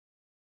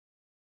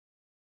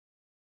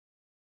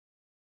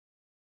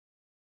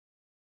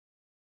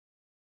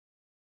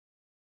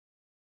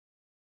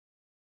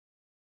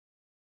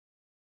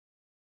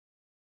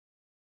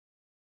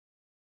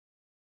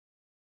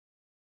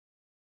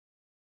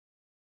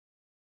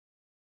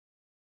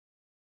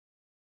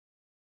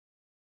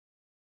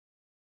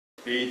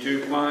He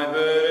took my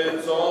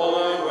burdens all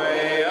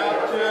away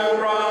up to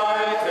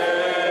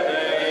Brighton,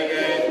 and he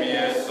gave me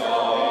a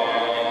song,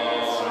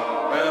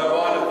 a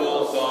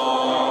wonderful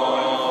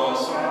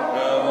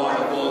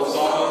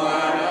song,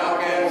 and I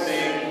can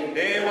sing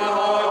in my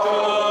heart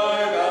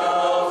joy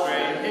bells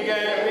ring. He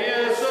gave me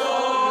a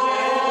song,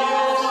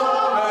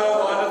 a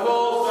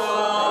wonderful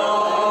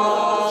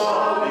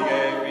song. He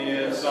gave me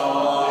a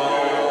song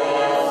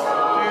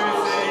to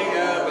sing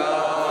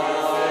about.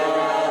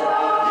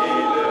 He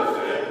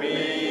lifted me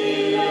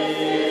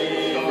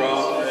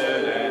from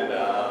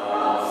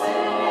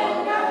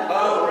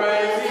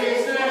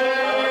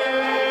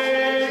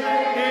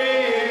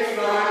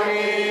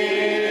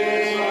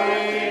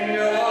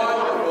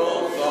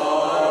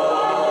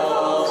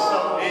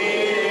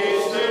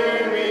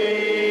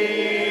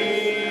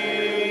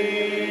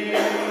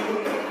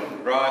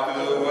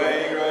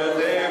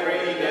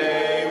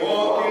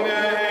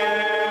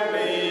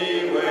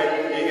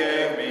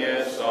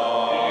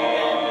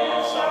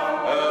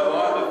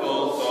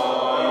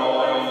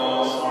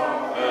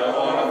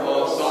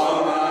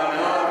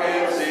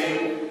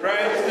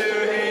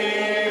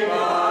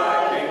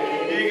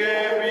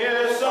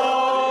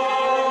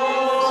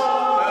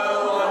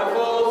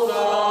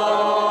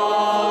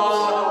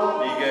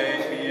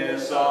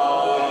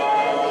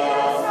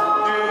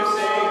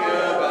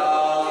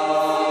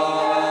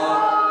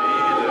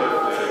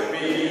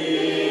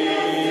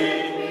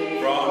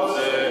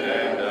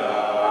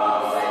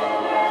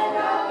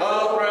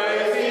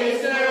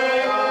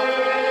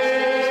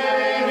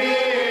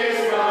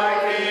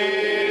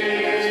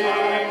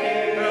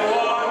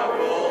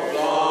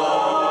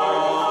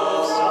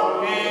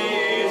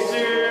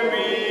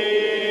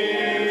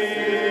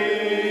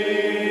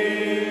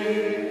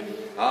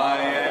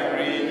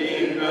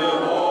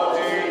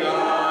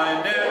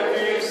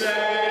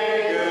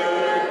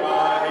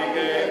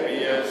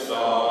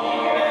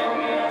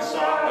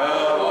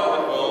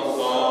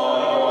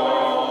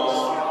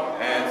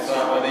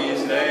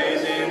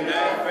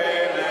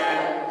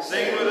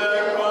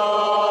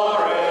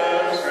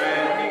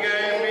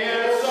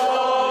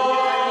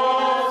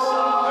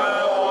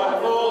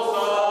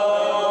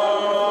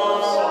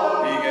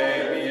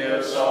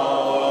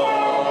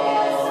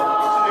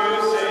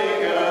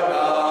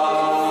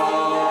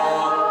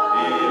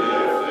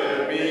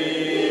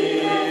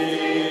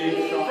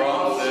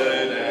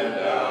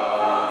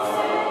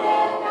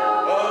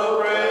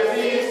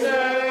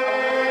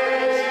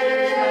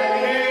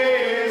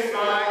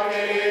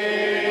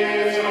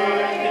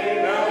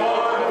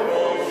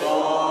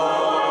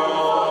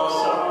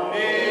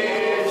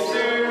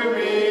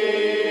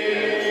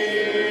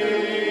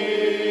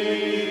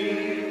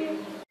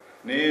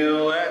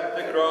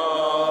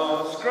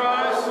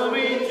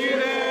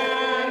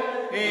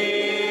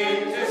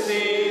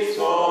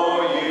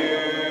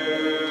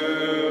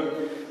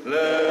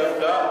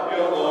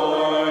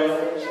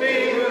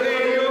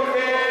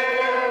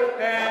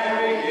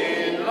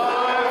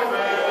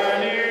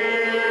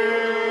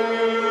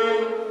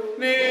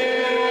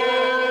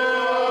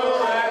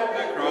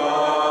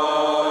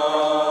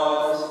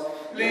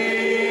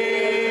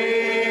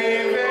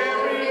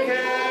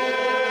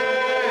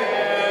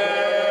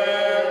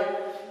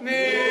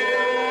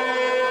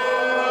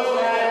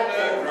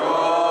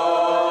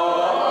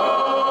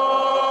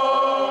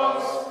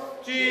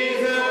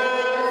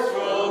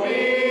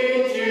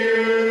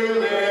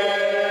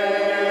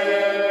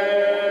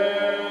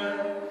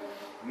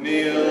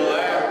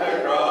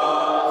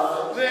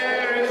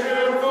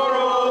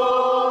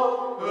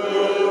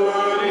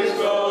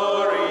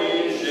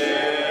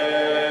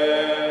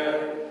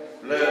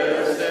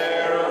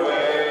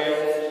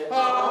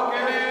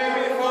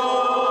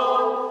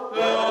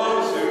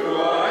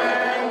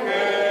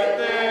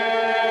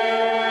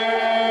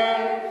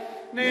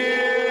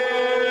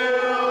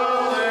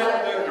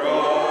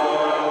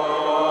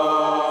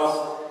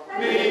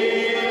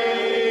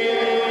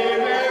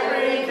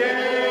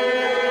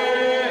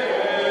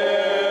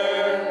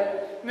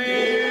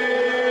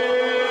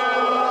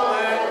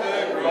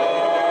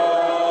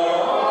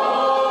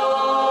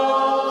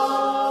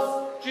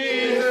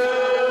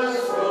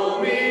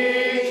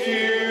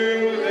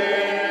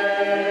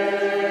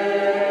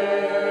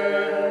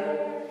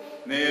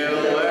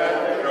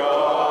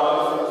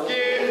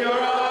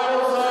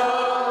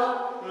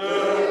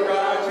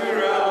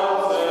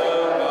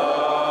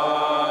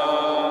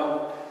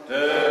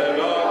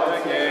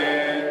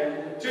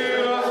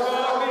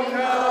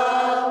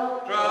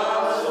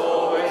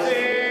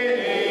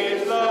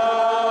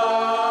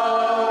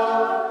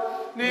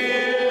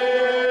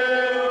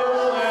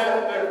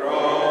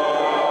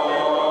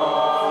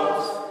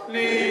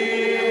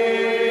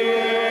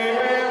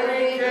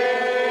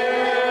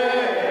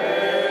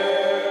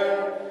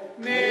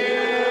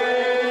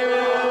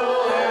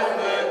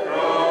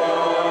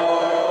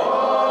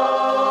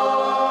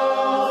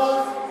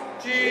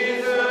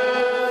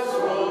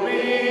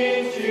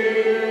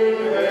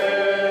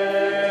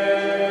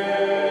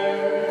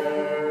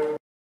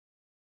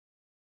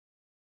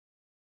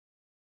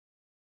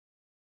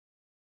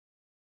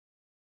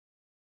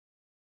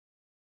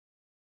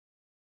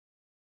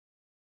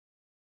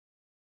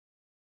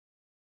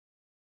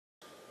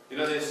You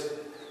know, there's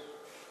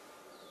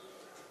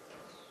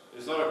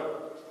not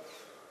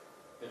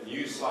a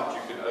news site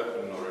you can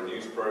open or a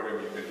news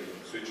program you can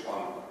switch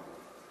on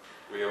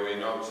where we're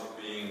not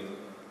being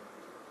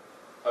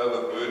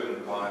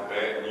overburdened by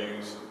bad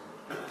news,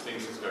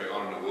 things that's going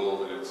on in the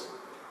world. And it's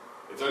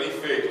only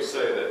fair to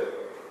say that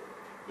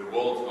the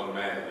world's gone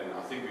mad, and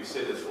I think we've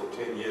said this for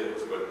 10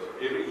 years, but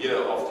every year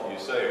after you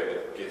say it,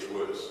 it gets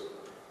worse.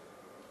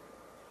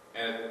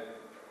 And it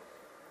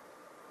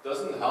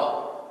doesn't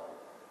help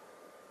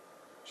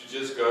to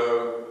just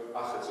go,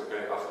 it's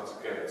okay, it's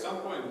okay. At some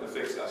point it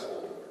affects us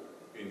all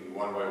in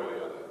one way or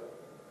the other.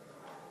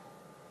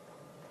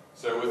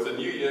 So with the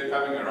new year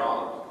coming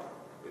around,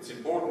 it's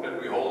important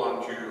that we hold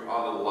on to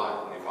our little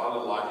light. And if our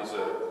little light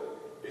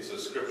is a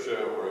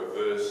scripture or a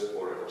verse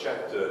or a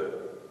chapter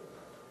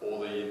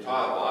or the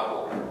entire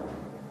Bible,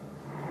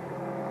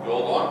 we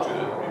hold on to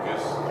it,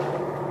 because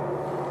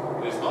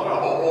there's not a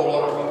whole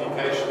lot of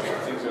indications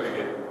that things are going to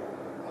get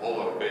a whole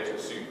lot better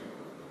soon.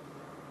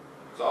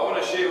 So I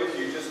want to share with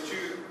you just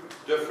two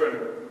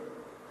different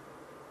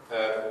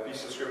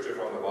pieces of scripture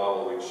from the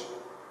Bible,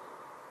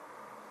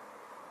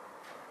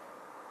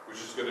 which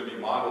is going to be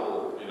my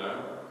little,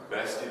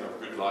 bastion of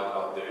good light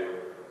out there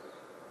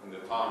in the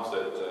times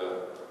that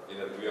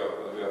we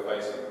are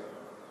facing.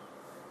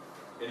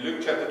 In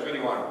Luke chapter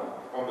 21,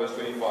 from verse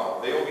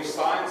 25, there will be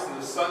signs in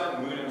the sun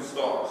and moon and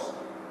stars,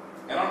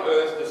 and on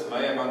earth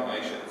dismay among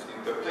nations,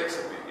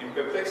 in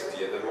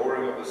perplexity at the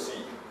roaring of the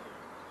sea.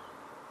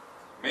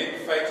 Men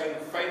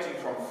fainting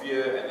from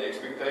fear and the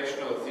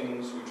expectation of the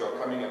things which are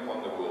coming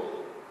upon the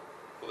world.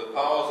 For the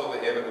powers of the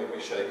heaven will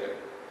be shaken.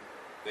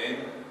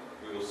 Then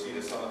we will see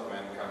the Son of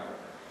Man coming.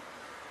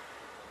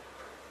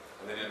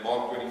 And then in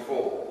Mark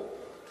 24,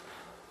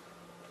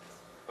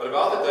 but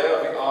about the day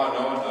of the hour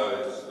no one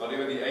knows, not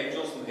even the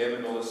angels in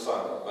heaven nor the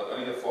Son, but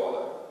only the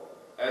Father.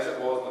 As it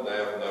was in the day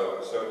of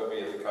Noah, so it will be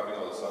at the coming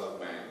of the Son of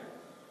Man.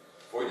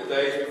 For in the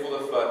days before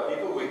the flood,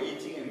 people were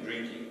eating and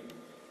drinking,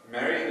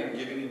 marrying and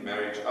giving in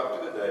marriage, up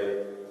to the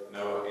day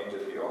Noah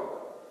entered the ark.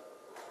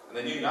 And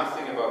they knew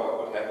nothing about what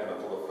would happen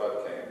until the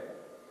flood came.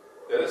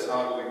 That is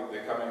how it will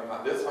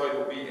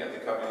be at the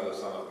coming of the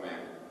Son of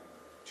Man.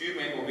 2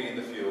 men will be in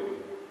the field,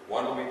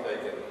 one will be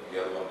taken, the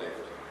other one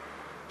left.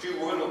 2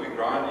 women will be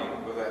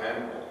grinding with a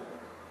handmill,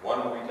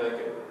 one will be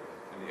taken,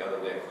 and the other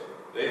left.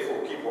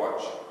 Therefore keep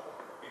watch,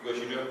 because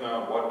you don't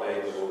know what day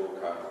the Lord will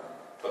come.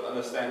 But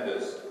understand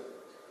this,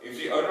 if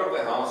the owner of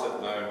the house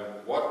had known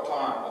what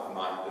time of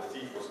night the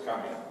thief was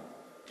coming,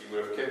 he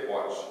would have kept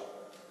watch,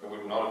 and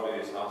would not have let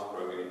his house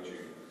broken into.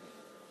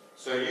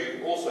 So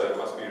you also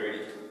must be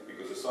ready,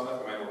 because the Son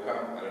of Man will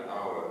come at an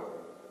hour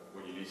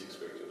when you least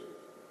expect it.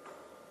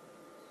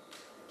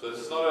 So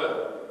it's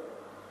not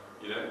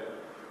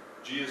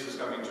Jesus is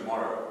coming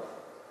tomorrow.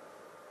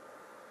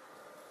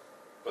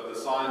 But the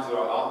signs that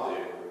are out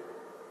there,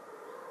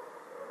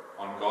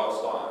 on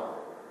God's time,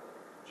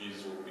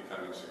 Jesus will be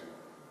coming soon.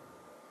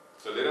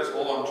 So let us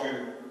hold on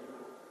to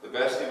the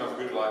bastion of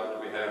good light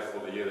that we have for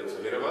the year that's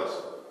ahead of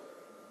us.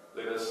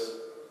 Let us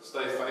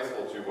stay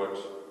faithful to what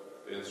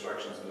the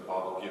instructions in the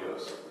Bible give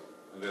us.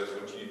 And let us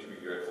continue to be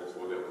grateful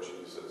for the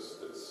opportunities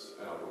that's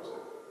at our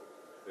doorstep.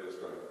 Let us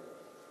pray.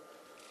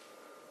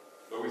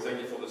 Lord, we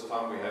thank you for this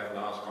time we have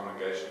now as a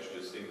congregation to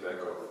just think back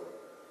of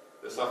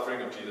the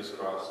suffering of Jesus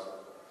Christ,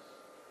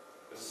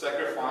 the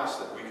sacrifice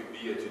that we could be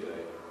here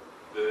today,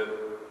 the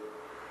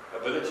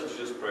ability to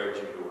just pray to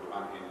you, Lord,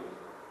 unhindered,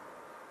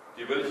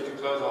 the ability to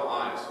close our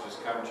eyes, to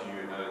just come to you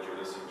and know that you're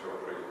listening to our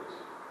prayers.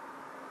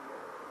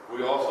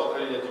 We ask not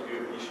only that you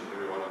do each and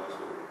every one of us,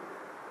 Lord,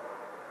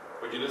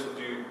 but you listen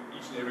to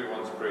each and every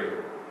one's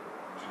prayer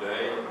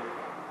today,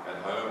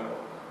 at home,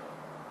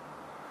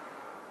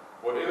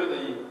 whatever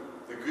the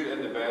good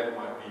and the bad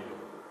might be,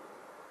 Lord.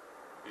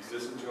 Please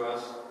listen to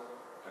us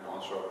and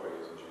answer our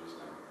prayers in Jesus'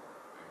 name.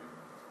 Amen.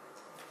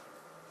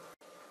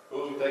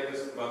 Lord, we take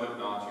this moment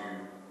now to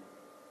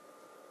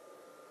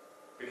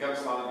become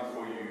silent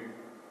before you,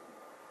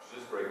 to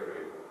just break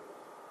bread.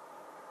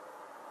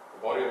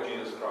 The body of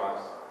Jesus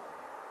Christ,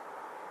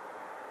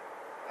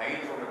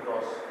 hanging from the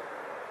cross,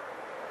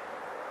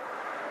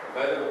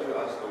 available to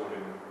us, Lord,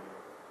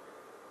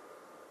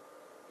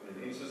 in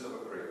an instance of a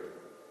prayer.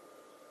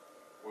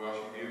 We ask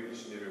you to give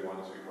each and every one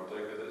as we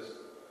partake of this.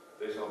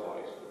 Bless our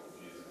bodies, Lord,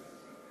 in Jesus' name.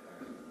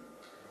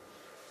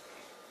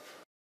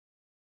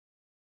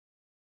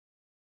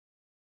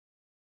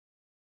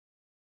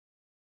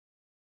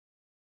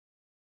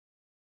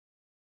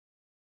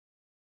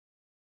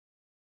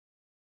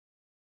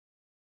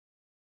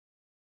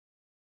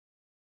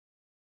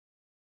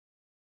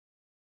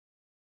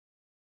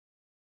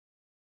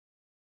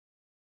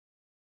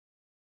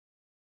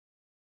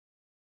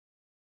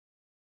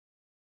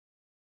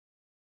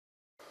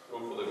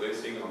 Lord, for the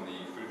blessing on the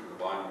fruit of the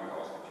vine, we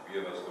ask that you be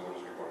with us, Lord,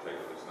 as we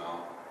partake of this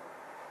now.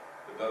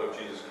 The blood of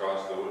Jesus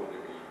Christ, Lord,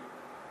 that we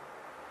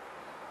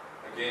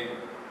again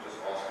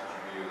just ask that you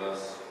be with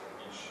us,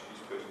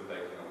 each person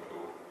taking of it,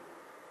 Lord.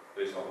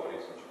 Bless our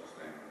bodies in Jesus'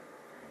 name.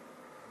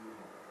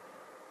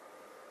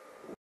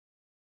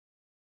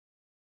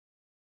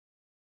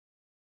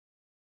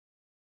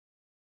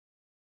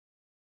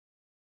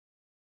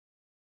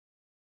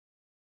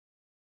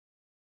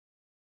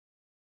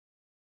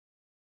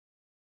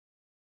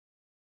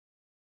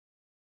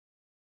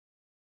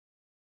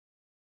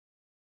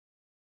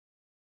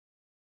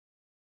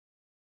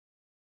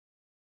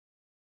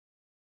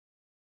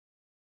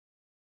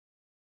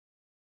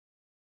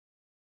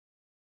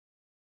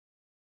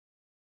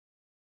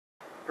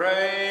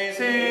 Praise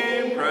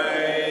him,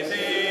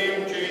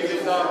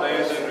 Jesus our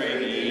blessed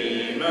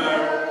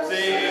Redeemer.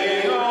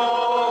 Sing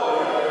all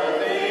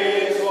earth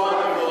his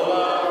wonderful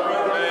love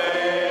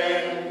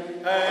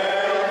proclaim.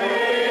 Hail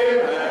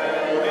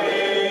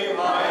him,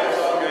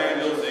 highest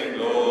archangels in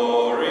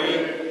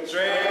glory.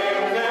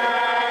 Strength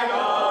and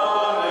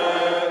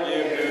honor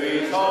give to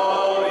his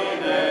holy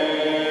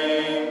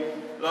name.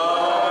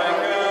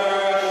 Like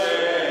a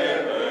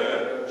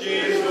shepherd,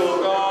 Jesus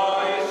will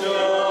guide his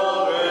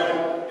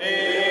children.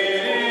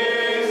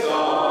 In his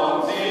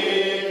arms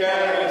he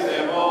carries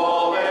them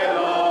all day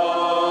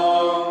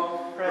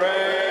long.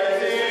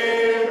 Praise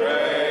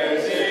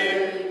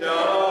him,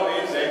 tell of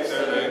his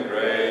excellent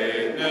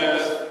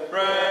greatness.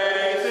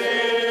 Praise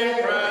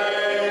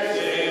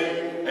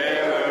him,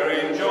 ever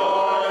in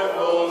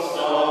joyful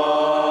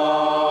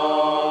song.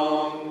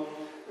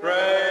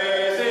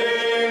 Praise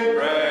him,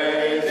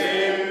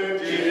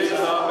 Jesus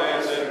our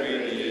blessed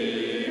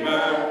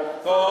Redeemer.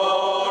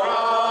 For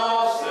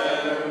our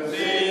sins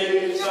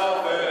he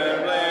suffered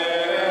and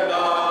bled and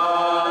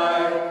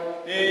died.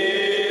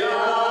 He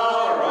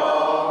our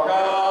rock,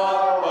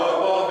 our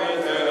hope of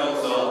eternal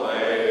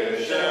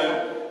salvation.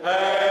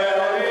 Hail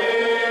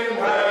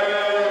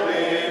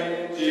him,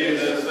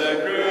 Jesus the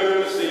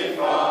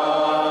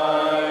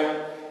crucified.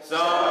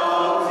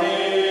 Sound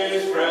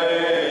his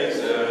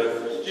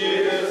praises,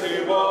 Jesus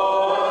who bore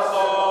our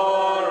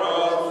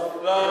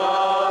sorrows.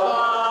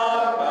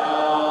 Love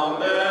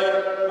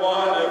unbounded,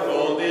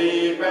 wonderful,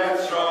 deep and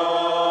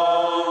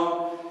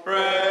strong.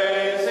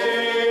 Praise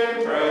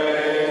him,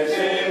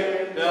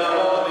 tell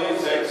of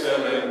his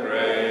excellent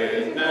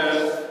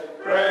greatness.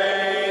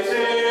 Praise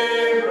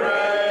him,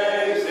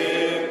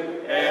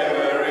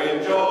 ever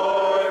in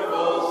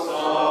joyful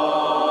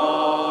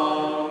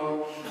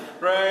song.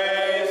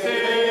 Praise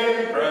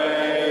him,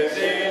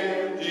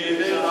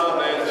 Jesus our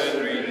blessed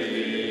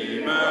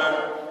Redeemer.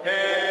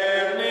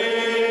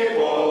 Heavenly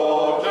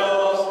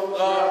portals,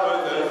 loud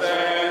with the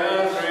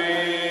banners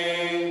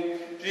ring.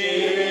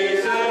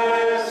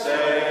 Jesus,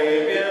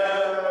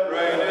 Saviour,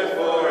 reigneth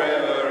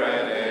forever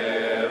and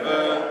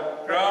ever.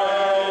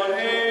 Crown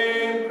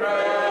him,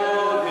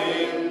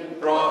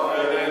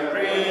 prophet and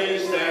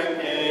priest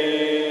and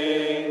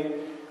king.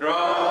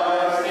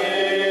 Christ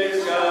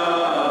is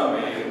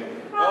coming,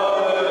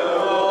 over the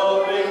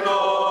world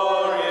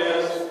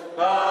victorious.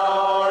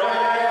 Power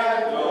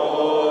and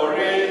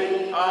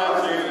glory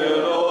unto the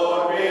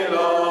Lord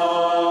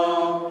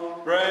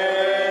belong.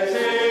 Praise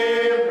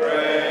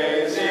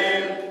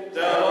him,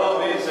 tell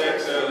of his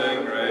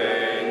excellent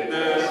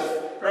greatness.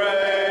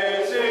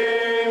 Praise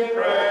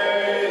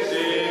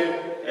him,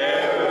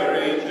 ever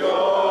in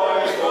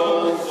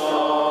joyful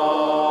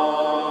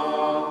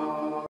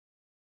song.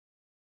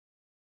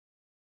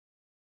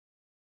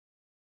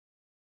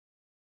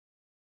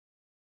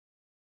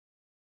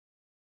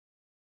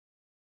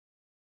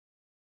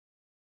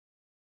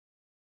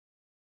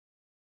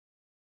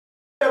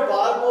 Your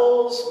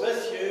Bibles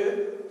with you,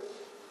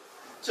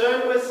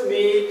 turn with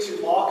me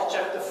to Mark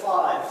chapter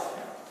 5.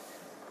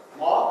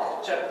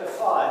 Mark chapter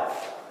 5.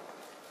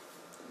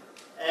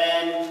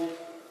 And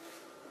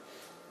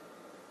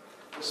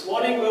this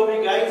morning we'll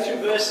be going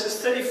through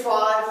verses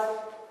 35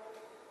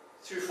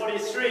 through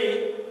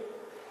 43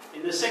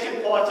 in the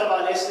second part of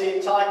our lesson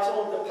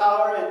entitled The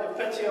Power and the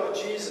Pity of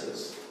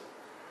Jesus.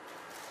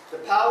 The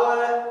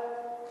Power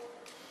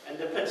and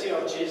the Pity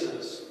of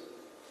Jesus.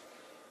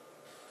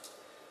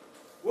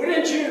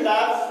 Wouldn't you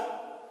love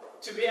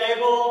to be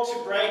able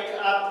to break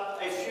up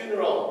a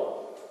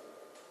funeral?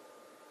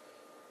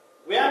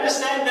 We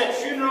understand that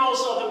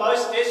funerals are the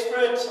most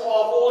desperate of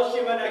all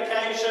human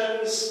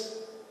occasions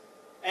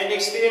and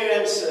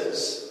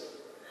experiences.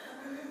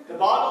 The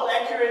Bible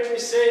accurately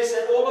says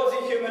that all of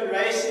the human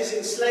race is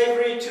in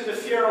slavery to the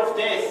fear of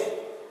death.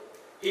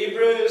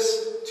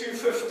 Hebrews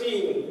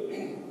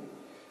 2:15.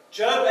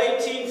 Job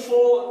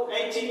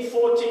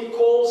 18:14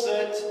 calls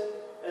it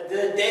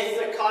the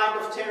death, a kind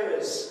of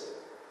terrors.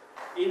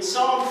 In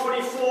Psalm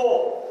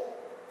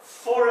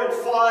 44:4 and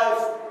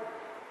 5,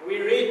 we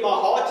read, "My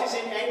heart is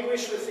in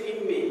anguish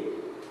within me.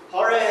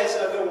 Horror has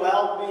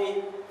overwhelmed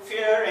me.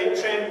 Fear and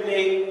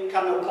trembling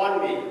come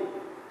upon me."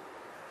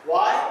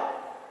 Why?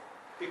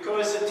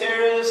 Because the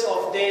terrors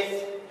of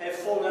death have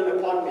fallen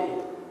upon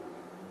me.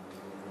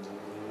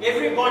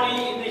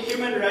 Everybody in the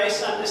human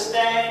race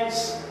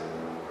understands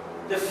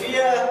the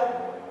fear,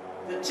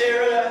 the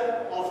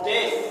terror of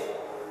death,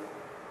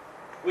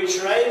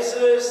 which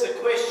raises the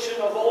question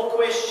of all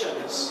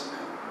questions.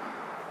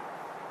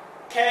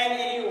 Can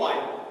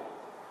anyone,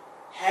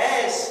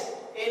 has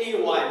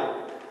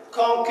anyone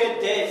conquered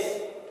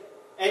death?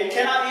 And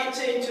can I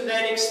enter into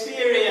that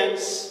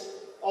experience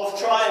of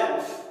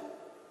triumph?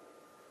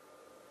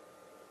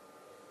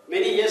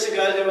 Many years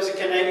ago, there was a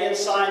Canadian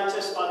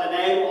scientist by the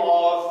name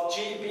of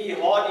G.B.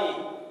 Hardy,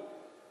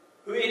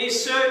 who in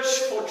his search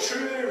for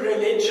true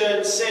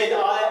religion said,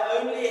 "I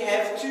only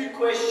have two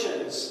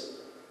questions.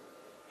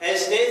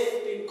 Has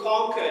death been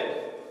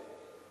conquered?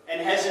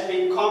 And has it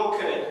been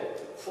conquered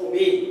for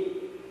me?"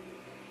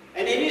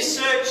 And in his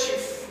search,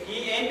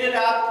 he ended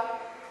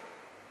up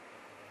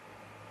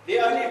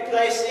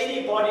place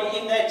anybody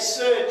in that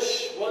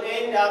search will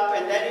end up,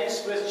 and that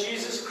is with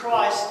Jesus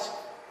Christ,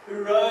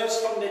 who rose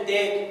from the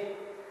dead.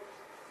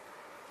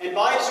 And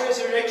by his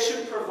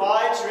resurrection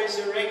provides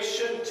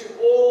resurrection to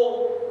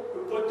all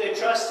who put their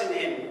trust in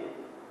him.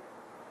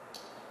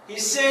 He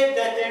said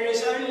that there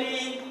is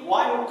only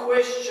one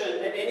question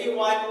that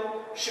anyone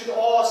should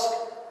ask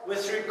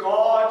with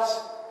regard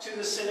to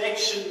the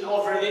selection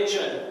of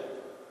religion.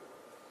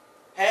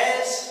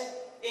 Has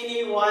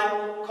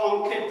anyone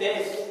conquered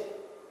death?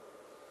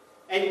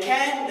 And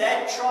can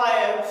that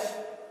triumph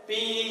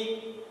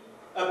be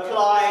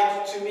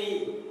applied to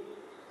me?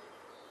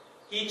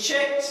 He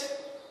checked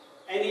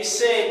and he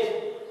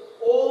said,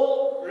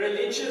 all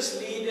religious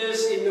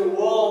leaders in the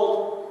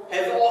world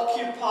have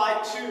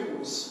occupied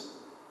tombs.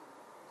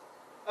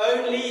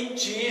 Only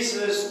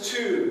Jesus'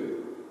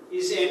 tomb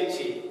is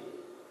empty.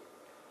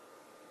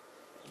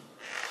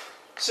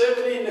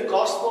 Certainly in the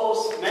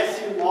Gospels,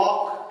 Matthew,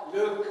 Mark,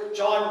 Luke,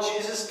 John,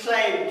 Jesus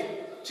claimed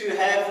to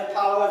have the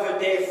power over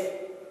death.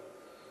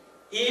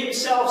 He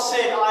himself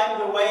said, I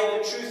am the way,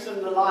 the truth,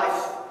 and the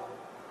life.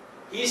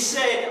 He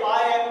said,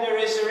 I am the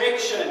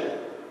resurrection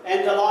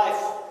and the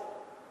life.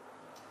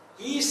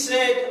 He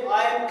said,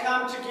 I am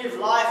come to give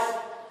life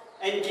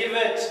and give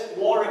it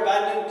more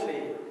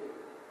abundantly.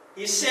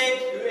 He said,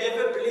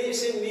 whoever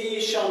believes in me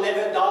shall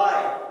never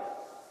die.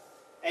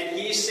 And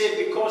he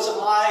said, because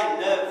I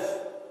live,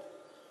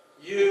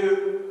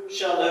 you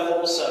shall live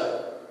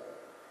also.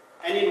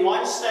 And in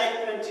one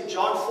statement in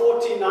John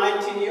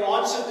 14:19, he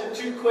answered the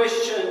two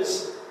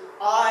questions,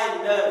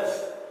 I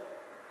live,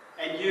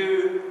 and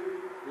you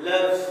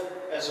live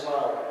as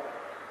well.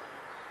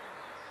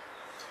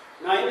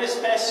 Now in this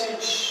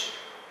passage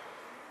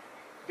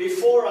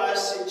before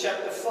us in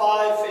chapter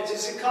 5, it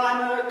is a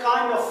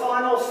kind of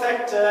final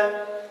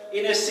factor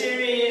in a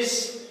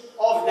series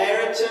of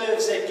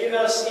narratives that give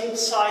us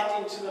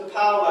insight into the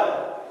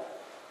power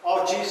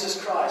of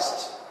Jesus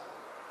Christ.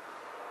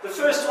 The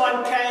first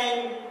one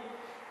came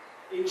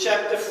in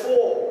chapter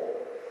 4,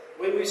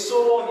 when we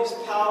saw his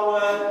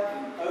power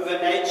over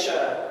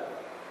nature,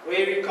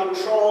 where he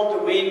controlled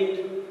the wind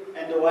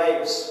and the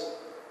waves.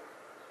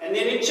 And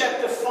then in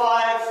chapter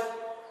 5,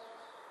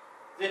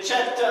 the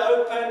chapter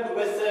opened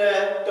with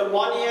the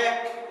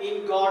demoniac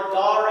in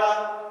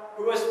Gadara,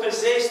 who was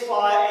possessed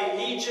by a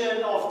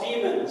legion of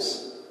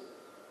demons.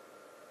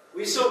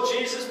 We saw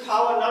Jesus'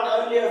 power not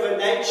only over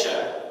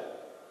nature,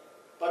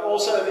 but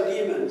also over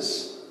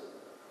demons.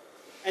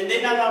 And then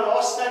in our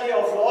last study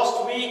of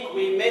last week,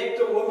 we met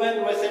the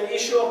woman with an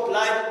issue of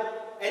blood,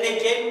 and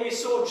again we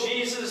saw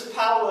Jesus'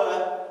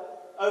 power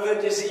over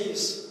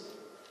disease.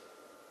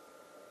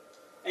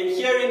 And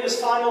here in this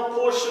final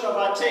portion of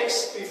our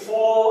text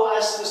before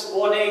us this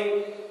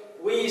morning,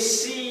 we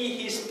see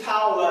his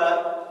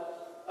power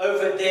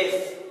over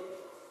death.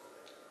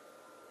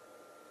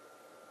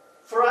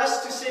 For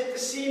us to set the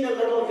scene a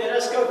little, let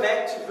us go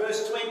back to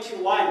verse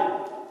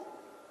 21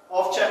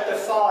 of chapter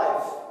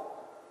 5.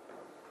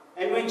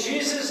 And when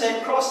Jesus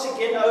had crossed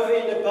again over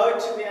in the boat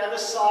to the other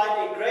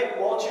side, a great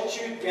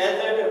multitude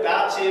gathered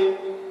about him,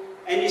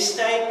 and he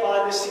stayed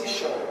by the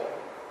seashore.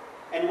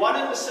 And one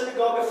of the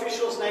synagogue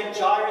officials named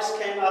Jairus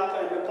came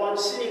up, and upon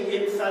seeing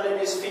him fell at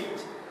his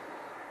feet,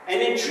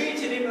 and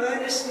entreated him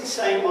earnestly,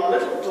 saying, my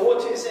little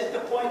daughter is at the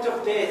point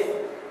of death.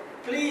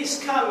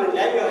 Please come and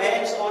lay your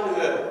hands on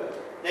her,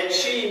 that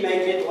she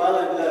may get well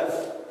and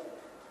live.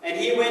 And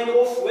he went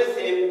off with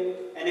him,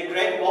 and a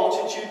great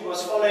multitude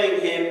was following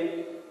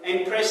him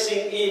and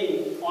pressing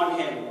in on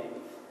him.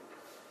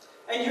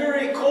 And you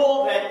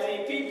recall that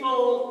the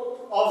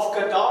people of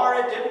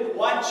Gadara didn't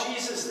want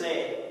Jesus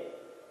there.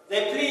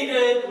 They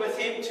pleaded with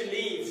him to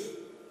leave.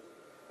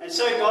 And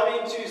so he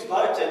got into his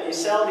boat and he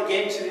sailed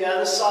again to the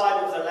other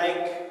side of the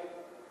lake.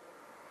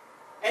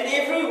 And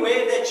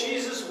everywhere that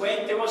Jesus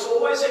went, there was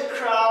always a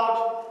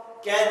crowd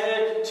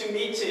gathered to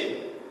meet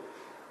him.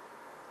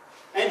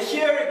 And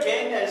here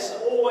again, as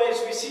always,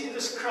 we see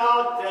this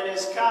crowd that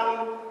has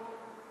come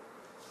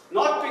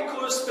not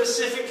because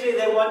specifically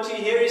they want to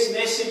hear his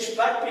message,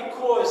 but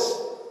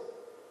because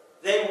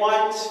they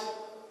want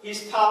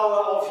his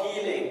power of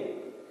healing.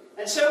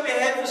 And so we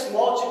have this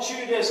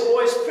multitude as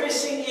always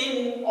pressing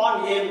in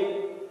on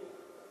him,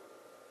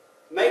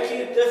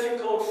 making it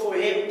difficult for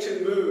him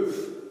to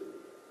move.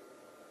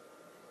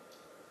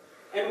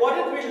 And what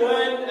did we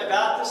learn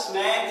about this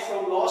man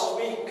from last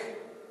week?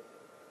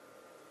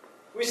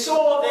 We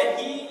saw that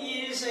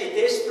he is a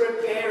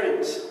desperate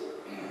parent.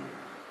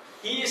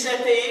 He is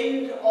at the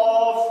end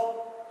of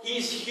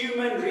his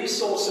human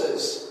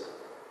resources.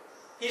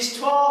 His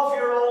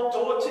 12-year-old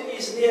daughter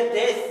is near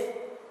death,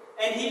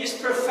 and he is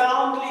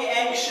profoundly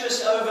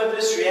anxious over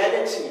this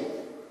reality.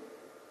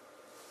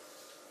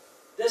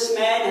 This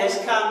man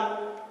has come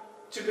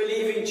to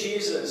believe in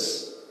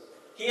Jesus.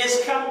 He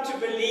has come to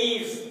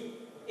believe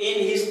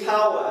in his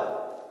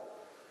power.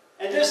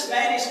 And this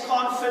man is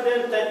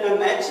confident that no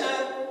matter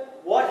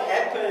what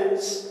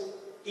happens,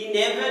 he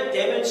never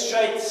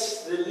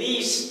demonstrates the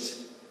least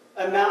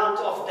amount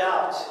of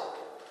doubt.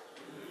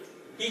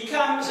 He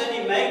comes and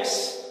he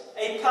makes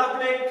a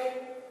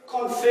public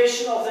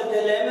confession of the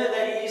dilemma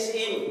that he is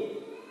in,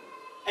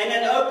 and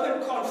an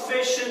open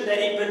confession that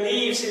he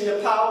believes in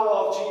the power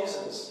of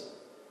Jesus.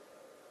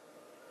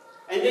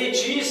 And then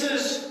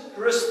Jesus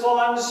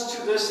responds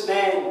to this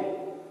man.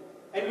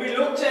 And we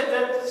looked at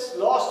that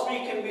last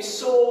week and we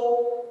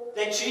saw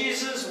that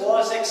Jesus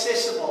was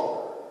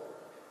accessible.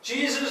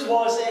 Jesus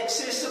was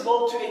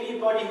accessible to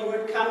anybody who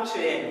would come to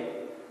him.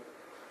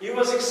 He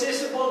was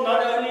accessible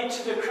not only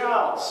to the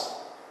crowds.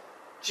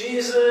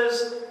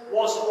 Jesus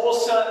was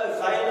also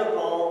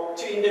available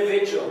to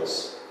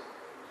individuals.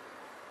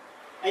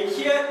 And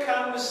here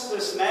comes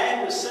this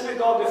man, the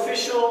synagogue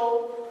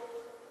official,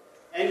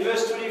 and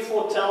verse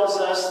 24 tells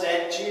us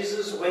that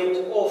Jesus went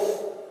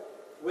off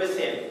with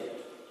him.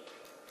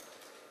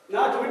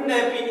 Now, it wouldn't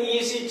have been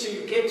easy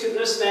to get to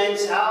this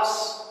man's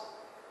house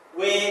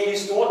where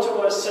his daughter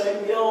was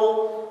so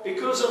ill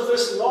because of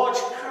this large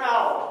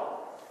crowd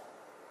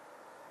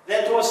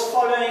that was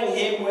following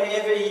him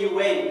wherever he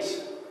went,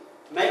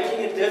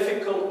 making it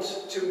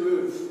difficult to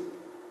move.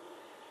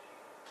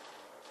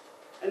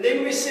 And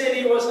then we said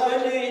he was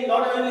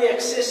not only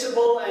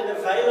accessible and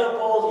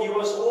available, he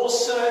was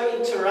also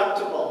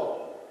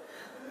interruptible.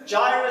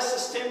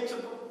 Jairus,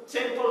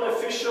 temple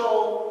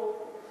official,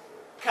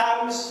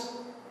 comes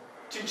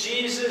to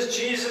Jesus.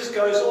 Jesus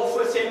goes off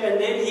with him,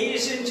 and then he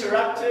is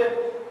interrupted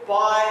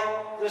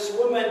by this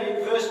woman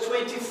in verse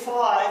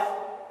 25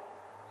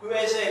 who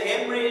has a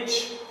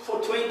hemorrhage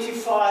for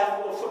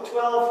 25 or for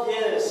 12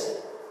 years.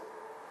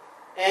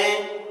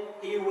 And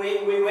we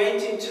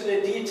went into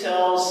the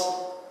details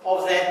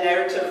of that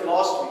narrative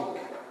last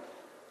week.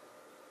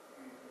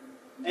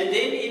 And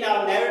then in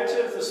our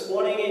narrative this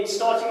morning,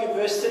 starting in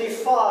verse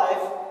 35,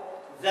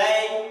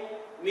 they,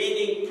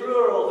 meaning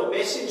plural, the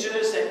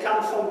messengers that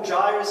come from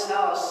Jairus'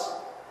 house,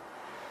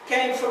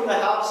 came from the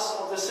house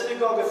of the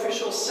synagogue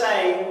official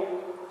saying,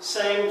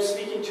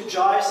 speaking to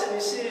Jairus, and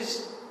he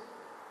says,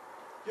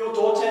 "Your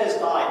daughter has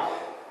died.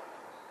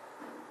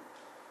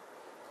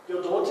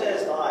 Your daughter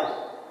has died."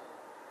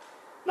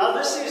 Now,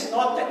 this is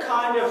not the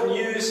kind of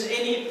news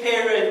any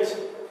parent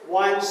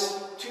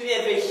wants to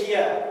ever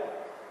hear.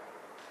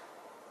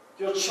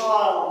 Your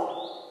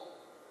child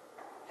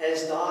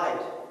has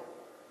died.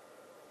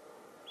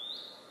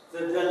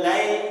 The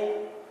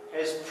delay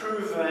has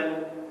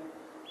proven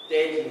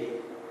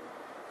deadly.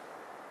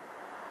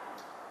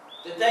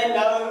 Did they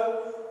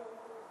know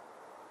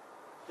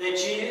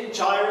that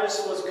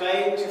Jairus was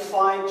going to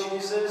find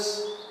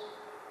Jesus?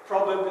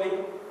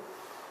 Probably.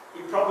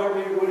 He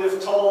probably would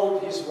have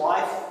told his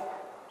wife,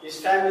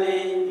 his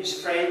family,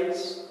 his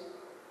friends.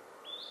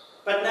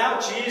 But now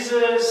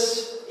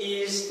Jesus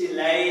is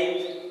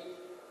delayed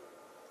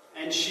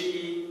and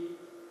she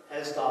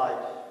has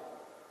died.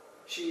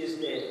 She is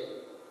dead.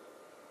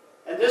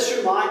 And this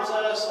reminds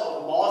us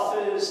of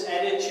Martha's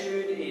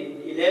attitude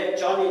in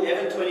John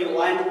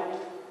 11:21,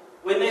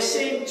 when they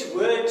sent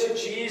word to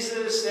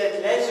Jesus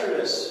that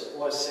Lazarus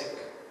was sick.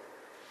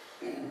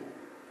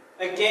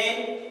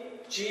 Again,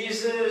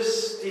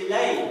 Jesus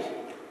delayed.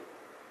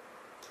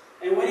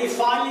 And when he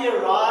finally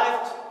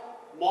arrived,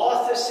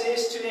 Martha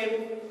says to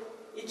him,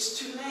 "It's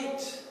too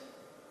late.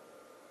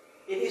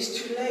 It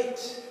is too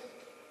late.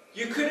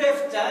 You could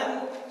have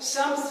done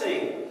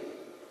something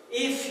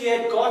if you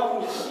had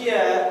gotten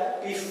here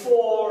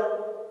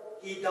before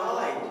he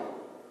died."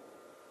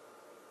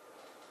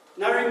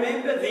 Now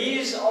remember,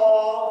 these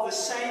are the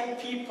same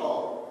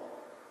people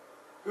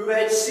who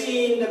had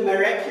seen the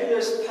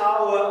miraculous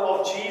power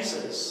of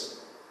Jesus.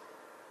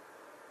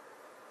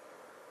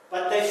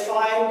 But they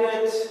find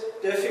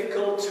it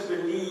difficult to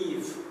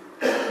believe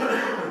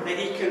that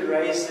he can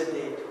raise the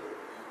dead.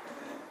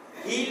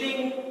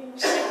 Healing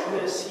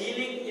sickness,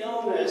 healing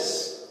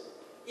illness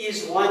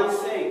is one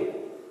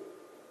thing.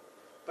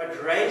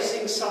 But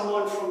raising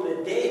someone from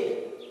the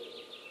dead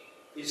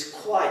is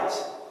quite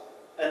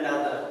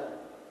another.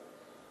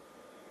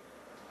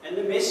 And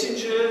the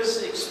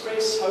messengers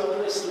express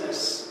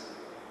hopelessness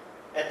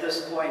at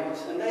this point.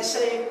 And they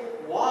say,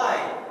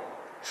 "Why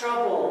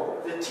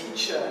trouble the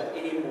teacher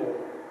anymore?"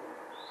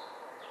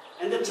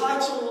 And the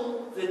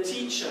title, "The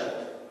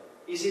Teacher,"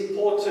 is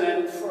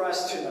important for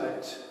us to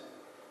note.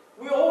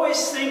 We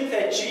always think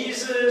that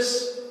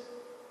Jesus'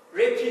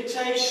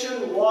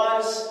 reputation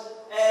was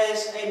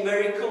as a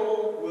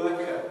miracle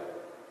worker.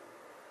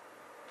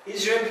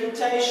 His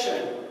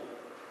reputation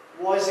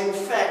was in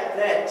fact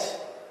that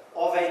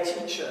of a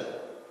teacher.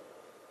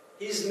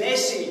 His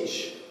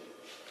message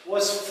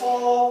was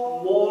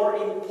far more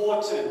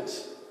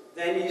important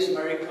than his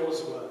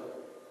miracles were.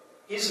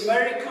 His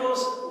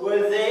miracles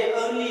were there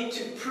only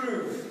to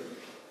prove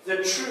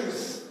the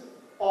truth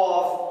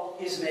of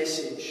his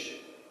message.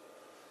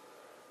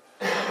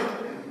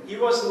 He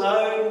was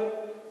known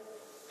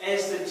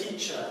as the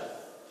teacher,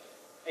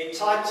 a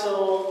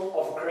title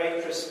of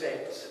great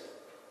respect.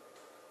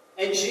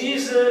 And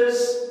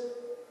Jesus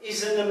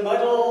is in the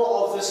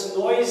middle of this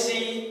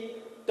noisy,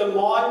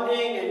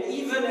 demanding, and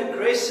even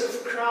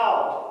aggressive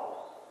crowd,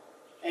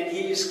 and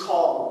he is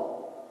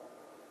calm.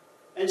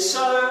 And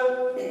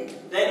so,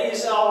 that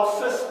is our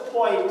fifth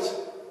point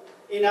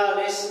in our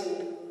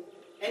lesson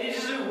and it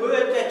is a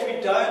word that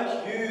we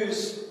don't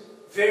use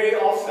very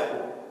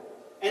often.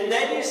 And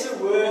that is the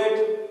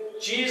word,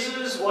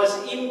 Jesus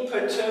was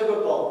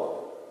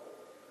imperturbable.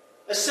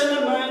 A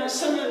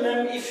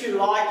synonym, if you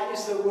like,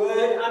 is the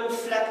word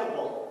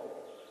unflappable.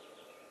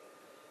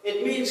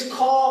 It means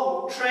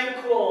calm,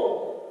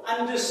 tranquil,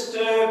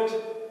 undisturbed,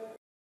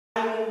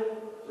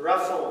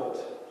 unruffled.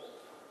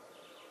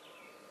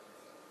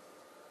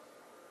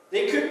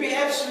 There could be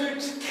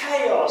absolute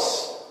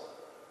chaos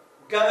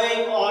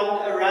going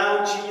on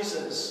around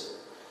Jesus.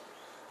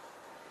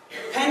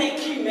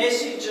 Panicky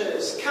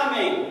messages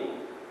coming,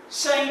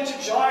 saying to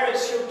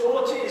Jairus, your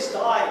daughter is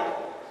died.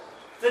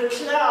 The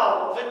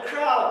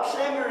crowd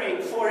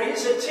clamoring for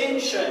his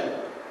attention.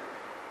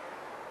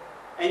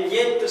 And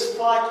yet,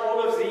 despite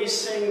all of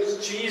these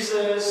things,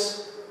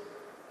 Jesus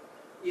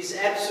is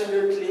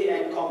absolutely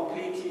and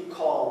completely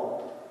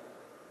calm,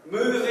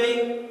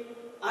 moving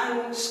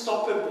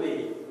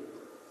unstoppably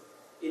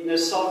in the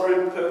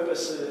sovereign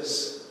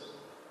purposes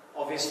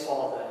of his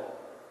Father.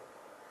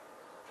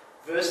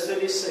 Verse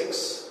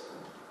 36,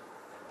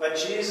 but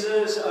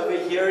Jesus,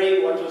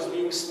 overhearing what was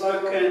being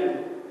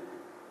spoken,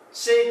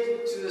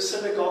 said to the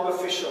synagogue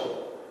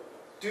official,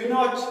 do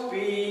not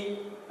be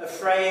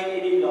afraid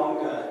any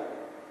longer,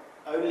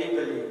 only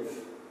believe.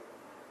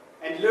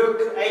 And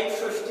Luke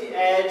 8:50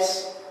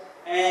 adds,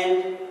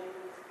 and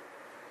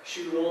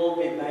she will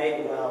be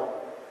made well.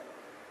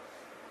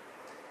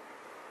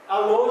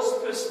 Our Lord's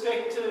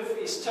perspective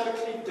is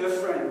totally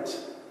different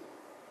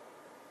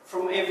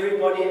from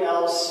everybody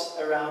else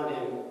around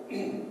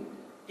him.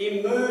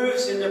 He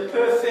moves in the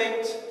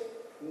perfect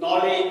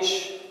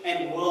knowledge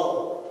and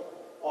will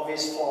of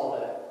his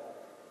Father.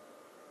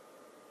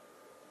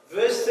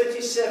 Verse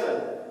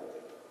 37,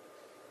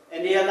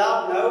 and he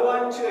allowed no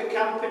one to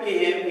accompany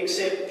him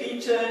except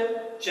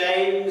Peter,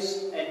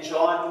 James, and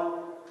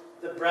John,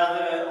 the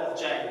brother of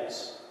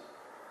James.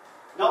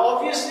 Now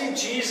obviously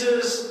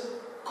Jesus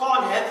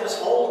can't have this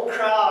whole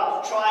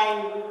crowd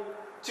trying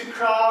to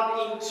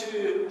crowd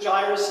into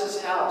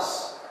Jairus'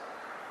 house.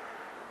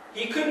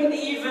 He couldn't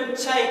even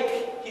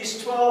take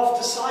his 12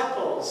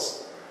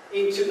 disciples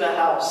into the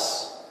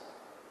house.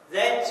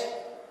 That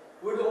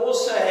would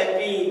also have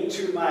been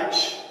too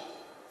much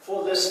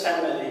for this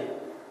family.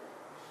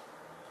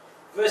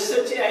 Verse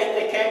 38,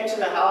 they came to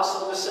the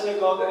house of the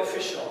synagogue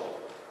official.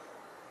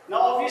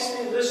 Now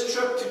obviously this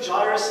trip to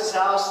Jairus'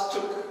 house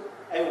took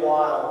a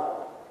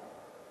while.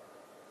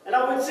 And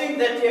I would think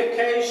that the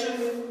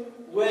occasion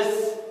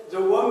with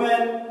the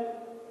woman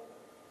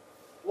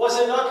was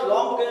a lot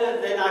longer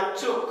than it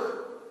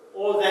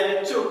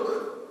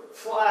took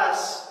for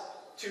us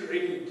to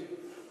read.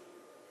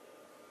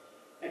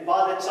 And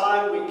by the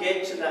time we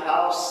get to the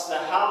house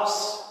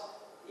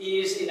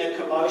is in a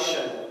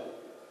commotion.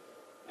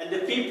 And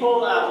the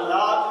people are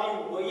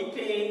loudly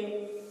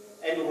weeping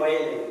and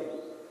wailing.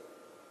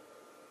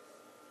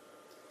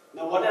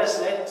 Now what does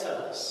that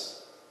tell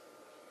us?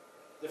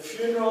 The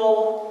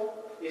funeral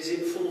is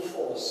in full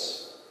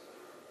force.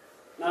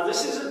 Now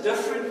this is a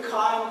different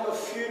kind of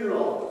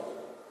funeral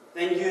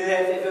than you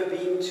have ever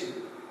been to.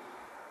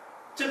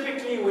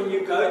 Typically when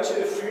you go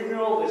to a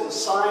funeral, there's a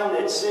sign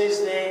that says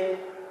there,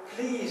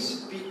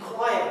 please be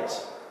quiet.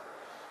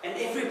 And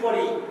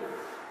everybody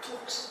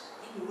talks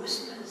in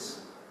whispers.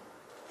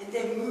 And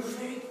they move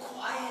very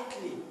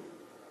quietly.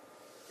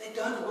 They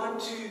don't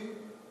want to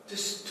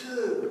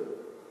disturb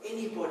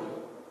anybody.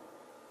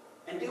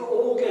 And the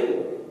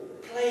organ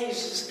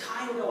plays this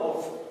kind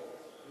of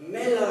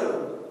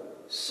mellow,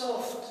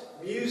 soft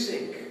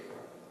music.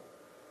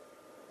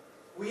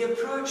 We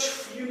approach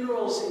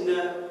funerals in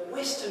the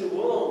Western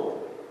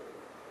world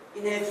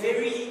in a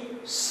very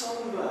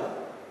somber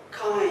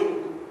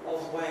kind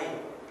of way.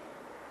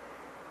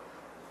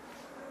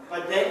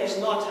 But that is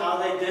not how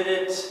they did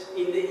it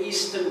in the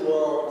Eastern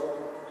world.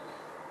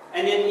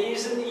 And it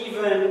isn't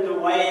even the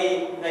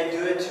way they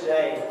do it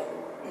today.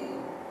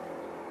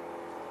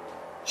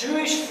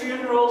 Jewish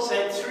funerals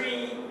had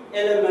three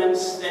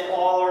elements that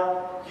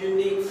are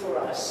unique for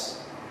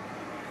us.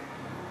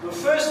 The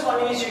first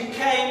one is you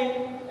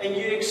came and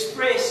you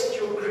expressed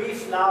your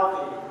grief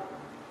loudly.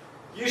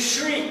 You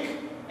shriek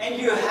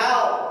and you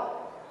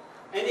howl,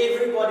 and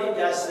everybody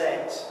does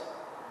that.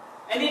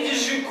 And it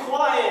is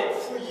required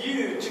for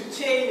you to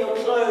tear your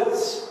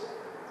clothes.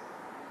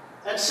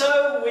 And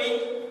so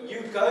when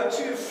you go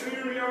to a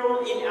funeral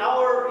in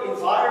our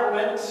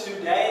environment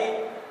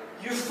today,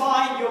 you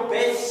find your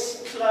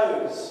best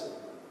clothes.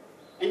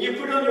 And you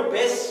put on your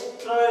best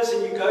clothes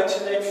and you go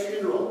to that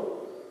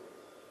funeral.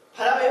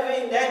 However,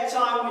 in that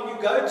time when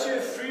you go to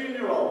a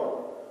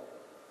funeral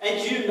and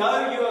you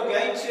know you are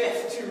going to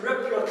have to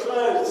rip your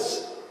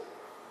clothes,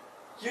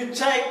 you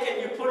take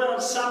and you put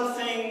on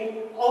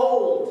something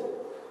old,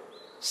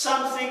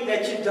 something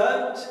that you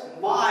don't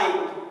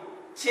mind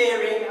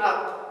tearing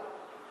up.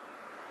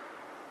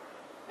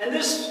 And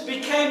this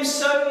became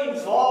so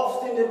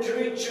involved in the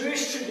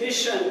Jewish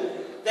tradition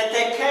that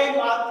they came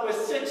up with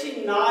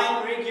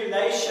 39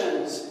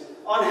 regulations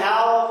on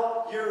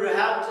how you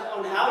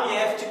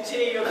have to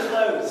tear your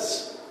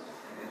clothes.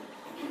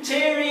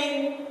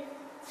 Tearing,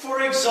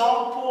 for example,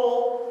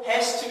 example,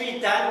 has to be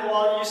done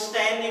while you're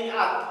standing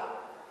up.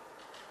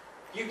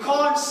 You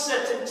can't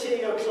sit and tear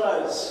your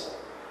clothes.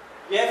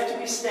 You have to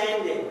be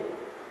standing.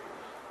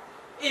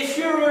 If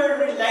you were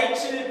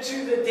related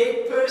to the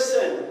dead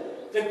person,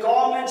 the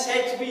garments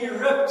had to be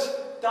ripped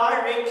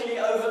directly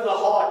over the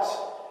heart.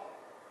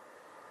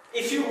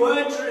 If you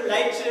weren't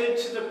related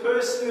to the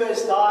person who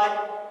has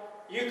died,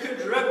 you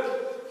could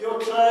rip your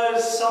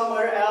clothes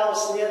somewhere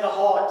else near the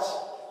heart.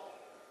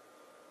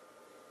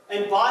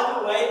 And by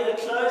the way, the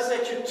clothes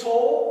that you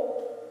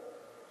tore,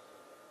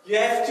 you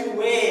have to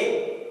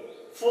wear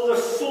for the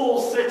full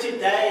 30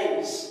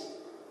 days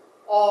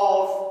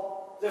of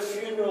the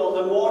funeral,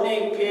 the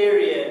mourning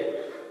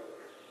period.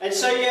 And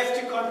so you have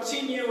to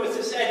continue with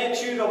this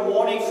attitude of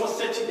mourning for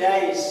 30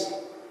 days.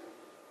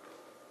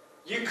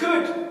 You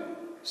could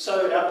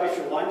sew it up if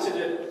you wanted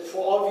it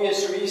for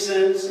obvious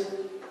reasons,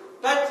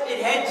 but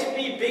it had to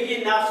be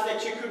big enough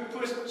that you could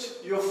put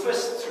your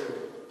fist through.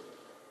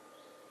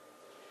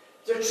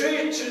 The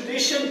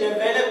tradition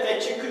developed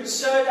that you could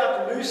sew it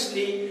up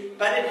loosely,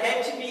 but it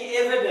had to be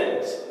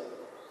evident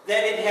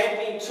that it had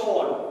been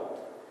torn.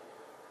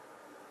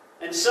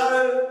 And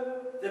so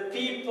the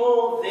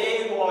people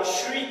there who are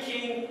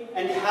shrieking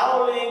and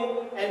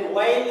howling and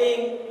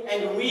wailing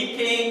and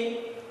weeping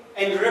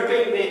and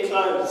ripping their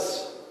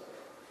clothes.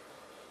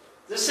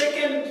 The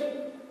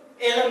second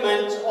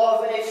element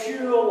of a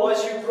funeral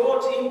was you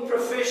brought in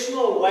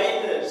professional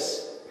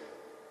wailers.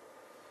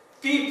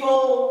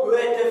 People who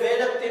had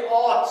developed the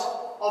art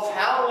of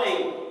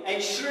howling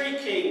and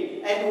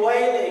shrieking and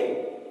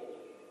wailing.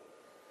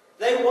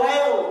 They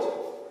wailed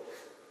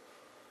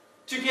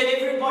to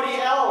get everybody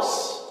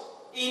else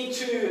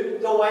into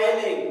the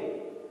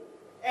wailing.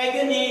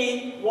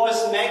 Agony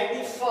was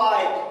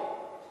magnified,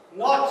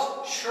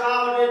 not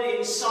shrouded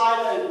in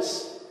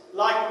silence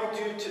like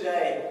we do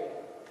today.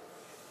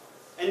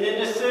 And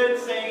then the third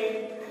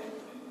thing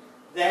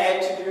they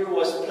had to do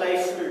was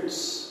play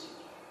flutes.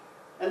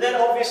 And that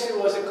obviously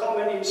was a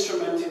common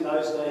instrument in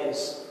those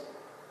days.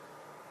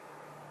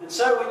 And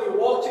so when you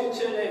walked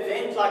into an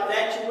event like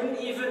that, you wouldn't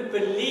even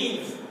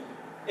believe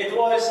it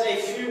was a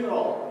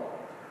funeral.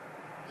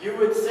 You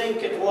would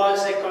think it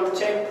was a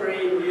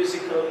contemporary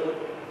musical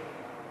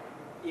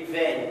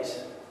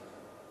event.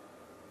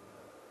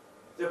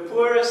 The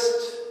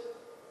poorest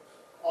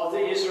of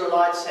the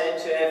Israelites had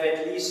to have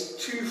at least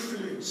 2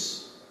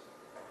 flutes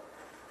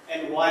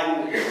and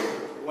 1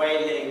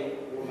 wailing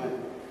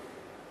woman.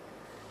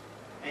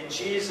 And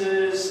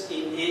Jesus,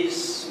 in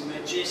his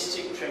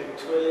majestic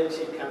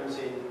tranquility, comes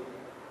in.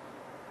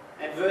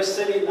 And verse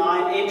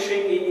 39,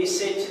 entering in, he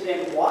said to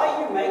them,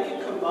 "Why you make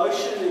a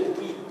commotion and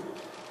weep?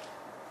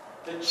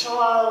 The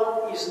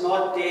child is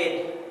not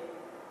dead,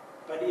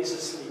 but is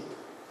asleep."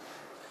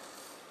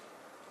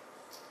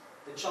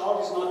 The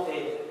child is not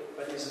dead,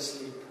 but is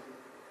asleep.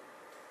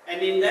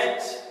 And in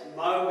that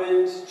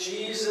moment,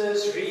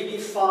 Jesus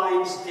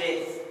redefines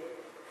death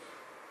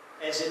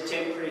as a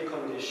temporary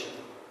condition.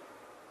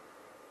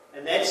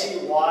 And that's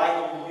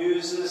why he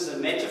uses the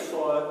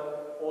metaphor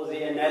or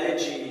the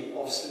analogy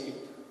of sleep.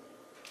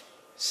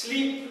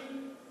 Sleep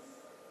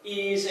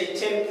is a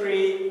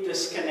temporary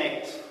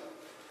disconnect,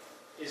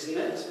 isn't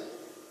it?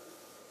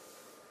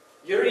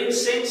 You're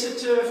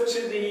insensitive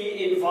to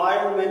the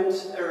environment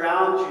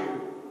around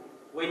you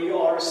when you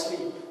are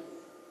asleep.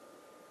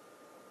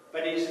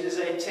 But it is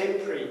a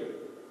temporary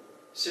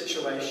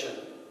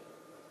situation.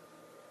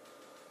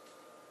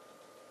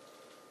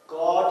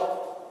 God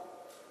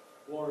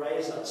will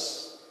raise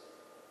us.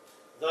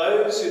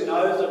 Those who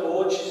know the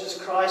Lord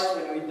Jesus Christ,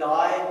 when we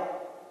die,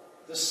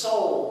 the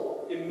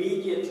soul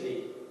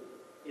immediately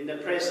in the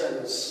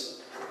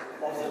presence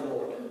of the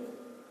Lord.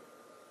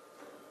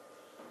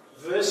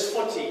 Verse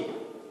 40.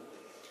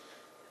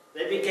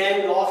 They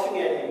began laughing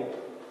at him.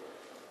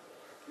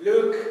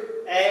 Luke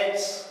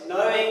adds,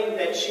 knowing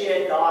that she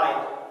had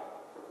died.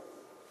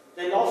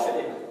 They laugh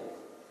at him.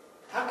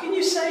 How can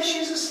you say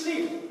she's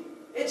asleep?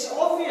 It's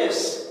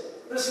obvious.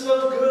 This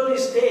little girl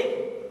is dead.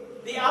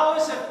 The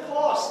hours have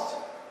passed.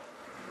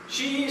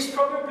 She is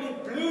probably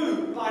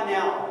blue by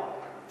now.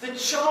 The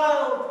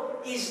child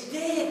is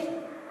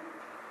dead.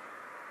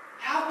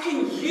 How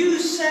can you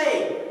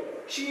say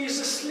she is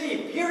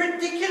asleep? You're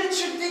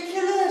ridiculous. It's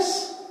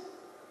ridiculous.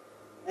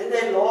 And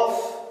they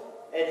laugh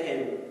at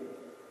him.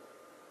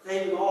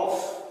 They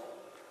laugh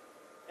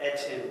at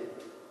him.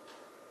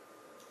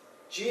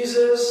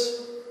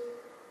 Jesus,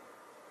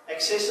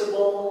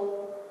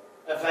 accessible,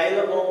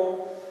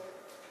 available,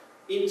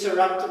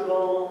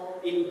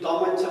 interruptible,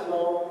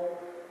 indomitable,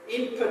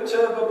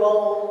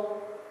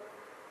 imperturbable,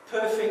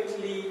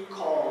 perfectly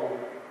calm.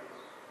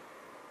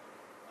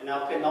 And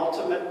our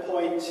penultimate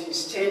point,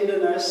 his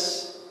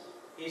tenderness,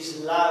 his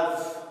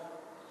love,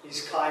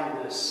 his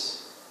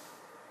kindness.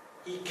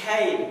 He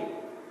came,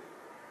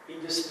 he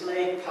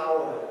displayed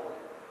power.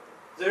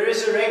 The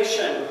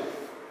resurrection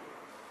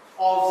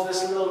of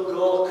this little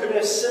girl could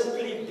have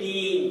simply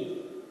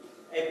been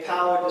a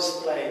power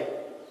display.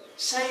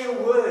 Say a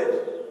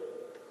word,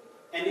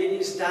 and it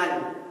is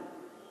done.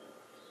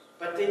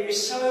 But there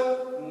is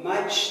so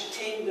much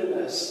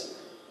tenderness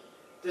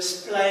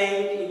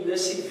displayed in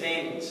this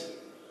event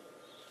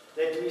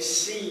that we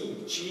see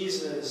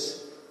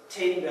Jesus'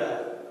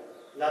 tender,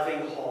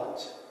 loving heart.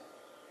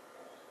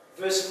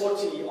 Verse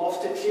 40,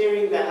 after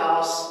clearing the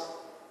house,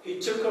 he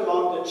took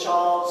along the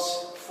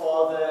child's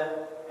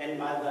father and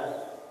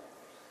mother.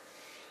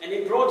 And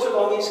he brought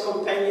along his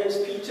companions,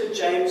 Peter,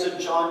 James, and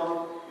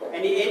John,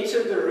 and he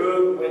entered the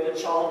room where the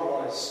child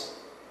was.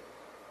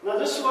 Now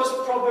this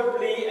was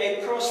probably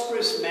a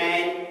prosperous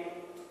man,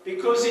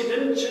 because he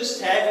didn't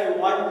just have a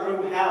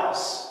one-room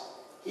house.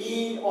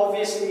 He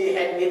obviously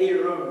had many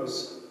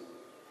rooms.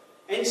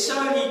 And so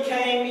he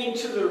came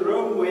into the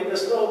room where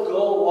this little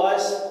girl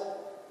was,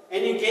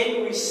 and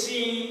again we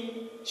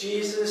see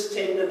Jesus'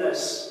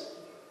 tenderness.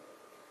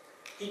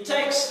 He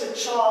takes the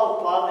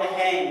child by the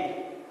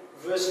hand,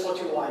 verse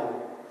 41.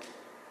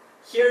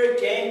 Here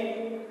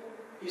again,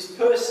 his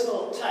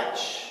personal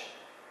touch,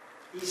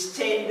 his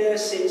tender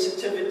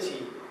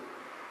sensitivity,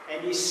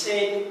 and he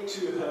said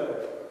to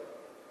her,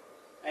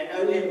 and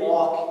only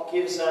Mark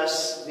gives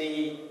us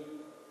the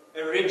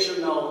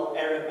original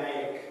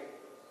Aramaic.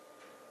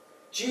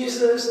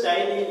 Jesus'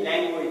 daily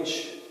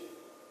language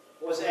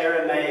was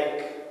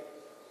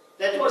Aramaic.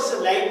 That was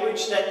the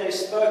language that they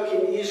spoke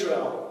in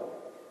Israel.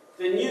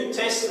 The New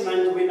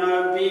Testament we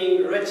know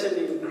being written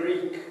in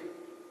Greek.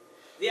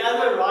 The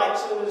other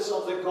writers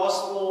of the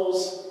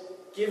Gospels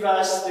give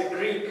us the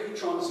Greek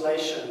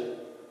translation.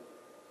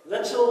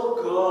 Little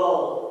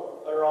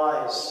girl,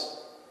 arise.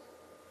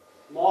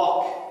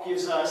 Mark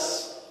gives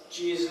us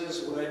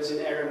Jesus' words in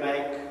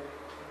Aramaic.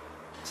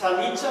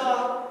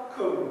 Talita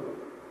cum,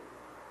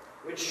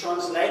 which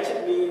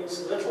translated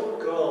means, little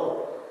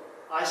girl,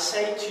 I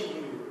say to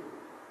you,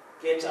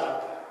 get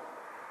up.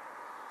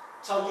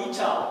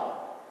 Talita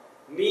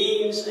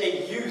means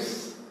a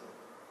youth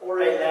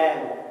or a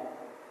lamb.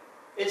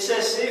 It's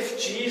as if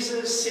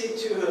Jesus said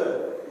to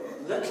her,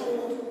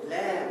 little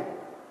lamb,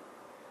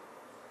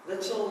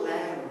 little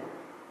lamb.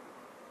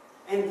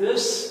 And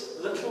this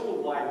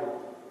little one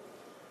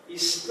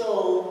is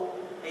still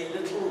a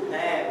little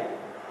lamb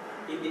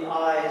in the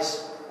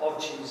eyes of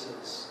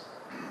Jesus.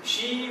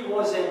 She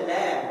was a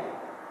lamb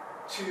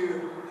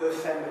to her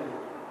family.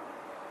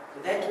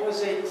 That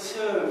was a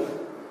term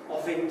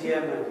of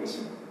endearment.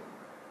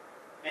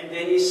 And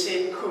then he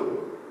said,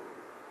 come,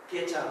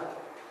 get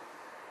up.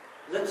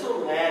 Little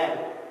lamb,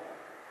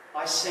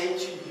 I say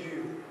to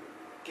you,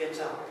 get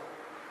up.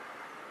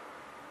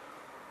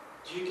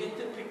 Do you get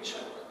the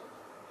picture?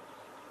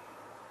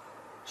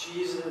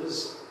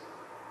 Jesus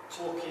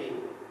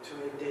talking to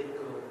a dead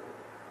girl.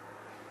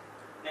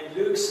 And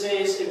Luke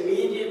says,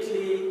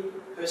 immediately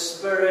her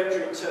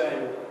spirit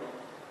returned.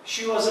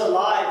 She was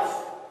alive,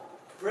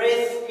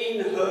 breath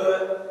in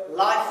her,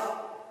 life,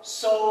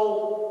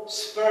 soul,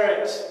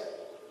 spirit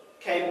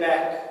came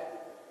back.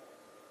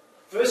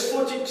 Verse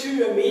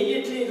 42,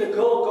 immediately the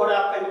girl got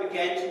up and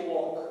began to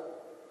walk.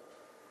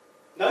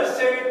 No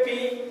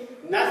therapy,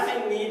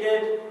 nothing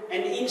needed,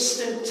 an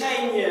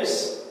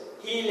instantaneous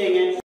healing,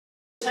 an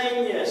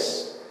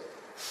instantaneous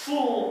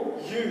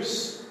full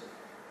use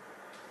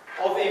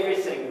of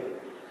everything.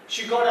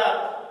 She got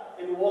up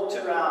and walked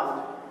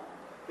around.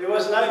 There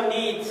was no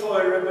need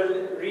for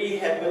a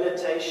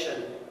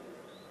rehabilitation.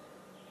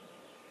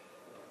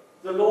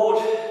 The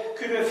Lord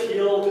could have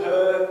healed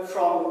her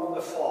from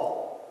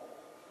afar.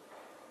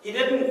 He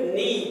didn't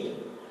need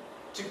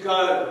to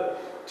go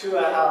to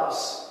a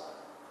house.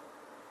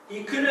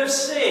 He could have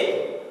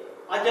said,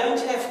 I don't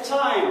have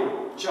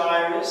time,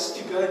 Jairus,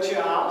 to go to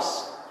a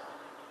house.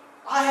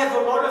 I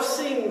have a lot of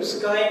things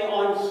going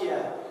on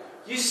here.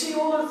 You see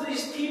all of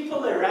these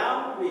people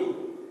around me.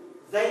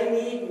 They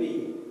need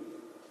me.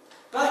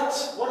 But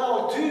what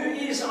I'll do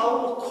is I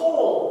will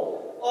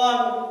call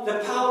on the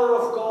power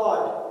of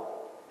God,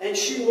 and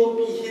she will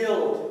be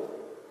healed.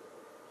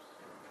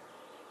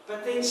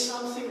 But then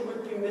something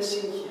would be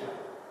missing here.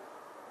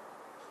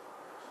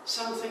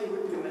 Something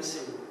would be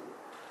missing.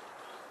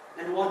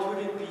 And what would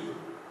it be?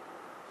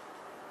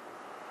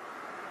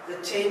 The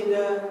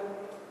tender,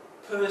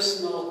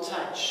 personal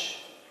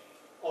touch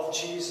of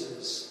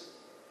Jesus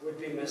would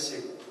be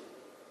missing.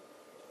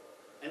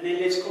 And then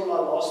let's call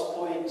our last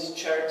point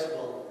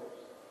charitable.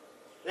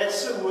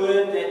 That's a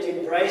word that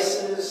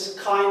embraces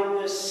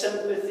kindness,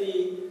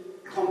 sympathy,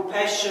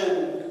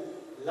 compassion,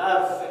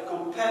 love.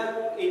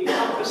 It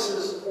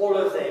encompasses all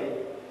of them.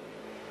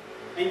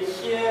 And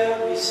here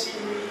we see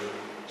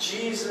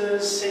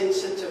Jesus'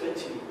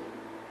 sensitivity.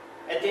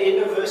 At the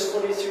end of verse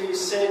 43, he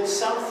said,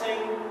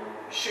 something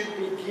should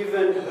be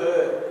given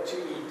her to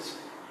eat.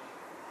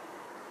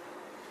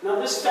 Now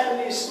this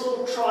family is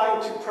still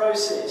trying to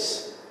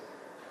process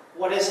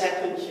what has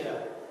happened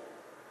here.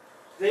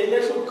 Their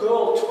little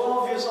girl,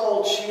 12 years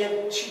old,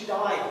 she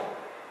died.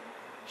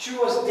 She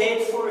was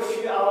dead for a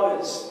few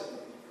hours.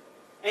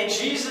 And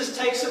Jesus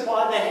takes her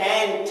by the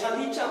hand,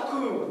 Talita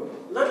kum,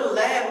 little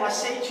lamb, I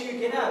say to you,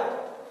 get up.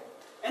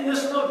 And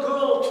this little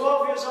girl,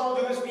 12 years old,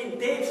 who has been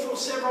dead for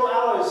several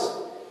hours,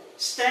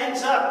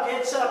 stands up,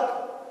 gets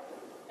up,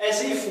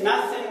 as if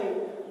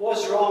nothing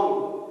was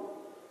wrong.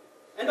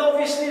 And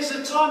obviously it's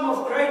a time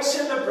of great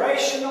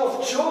celebration,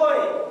 of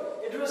joy.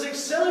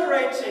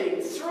 exhilarating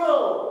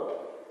thrill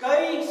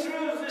going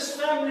through this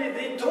family.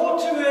 Their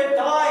daughter who had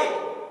died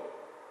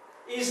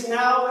is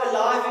now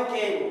alive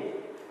again.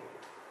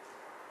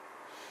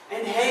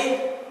 And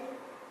hey,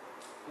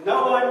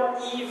 no one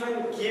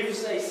even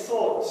gives a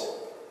thought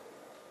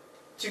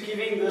to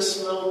giving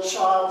this little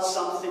child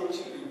something to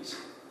eat.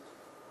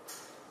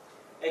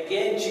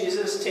 Again,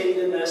 Jesus'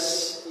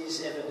 tenderness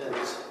is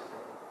evident.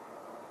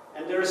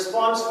 And the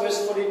response,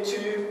 verse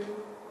 42,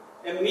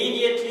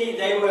 immediately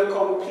they were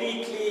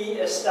completely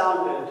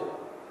astounded.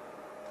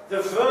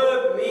 The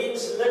verb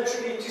means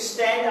literally to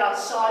stand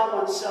outside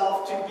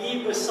oneself, to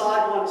be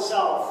beside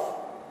oneself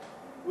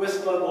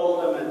with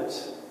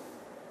bewilderment.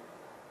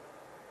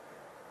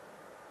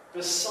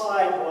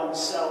 Beside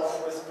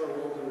oneself with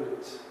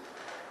bewilderment.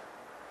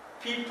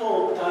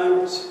 People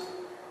don't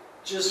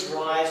just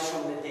rise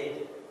from the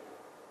dead.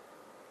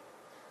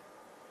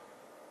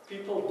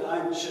 People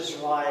don't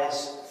just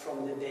rise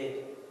from the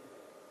dead.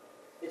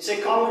 It's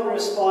a common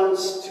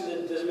response to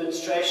the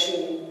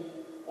demonstration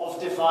of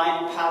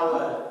divine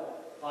power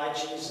by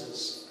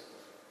Jesus.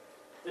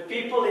 The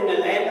people in the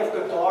land of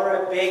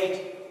Gadara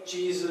begged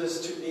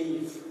Jesus to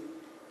leave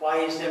by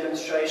his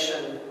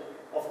demonstration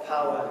of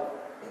power.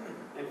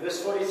 And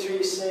verse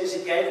 43 says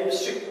he gave them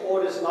strict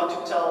orders not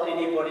to tell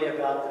anybody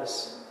about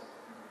this.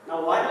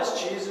 Now, why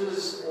does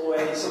Jesus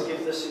always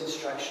give this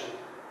instruction?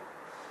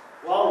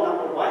 Well,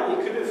 number one, he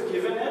could have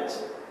given it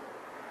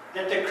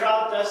that the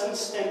crowd doesn't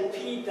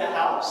stampede the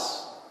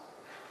house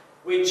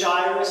where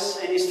Jairus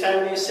and his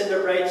family is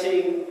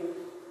celebrating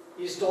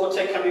his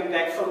daughter coming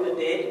back from the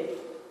dead.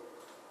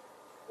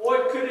 Or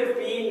it could have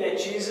been that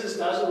Jesus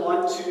doesn't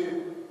want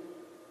to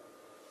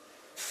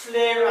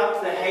flare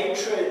up the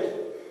hatred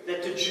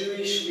that the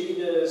Jewish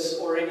leaders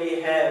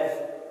already have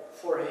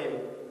for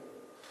him.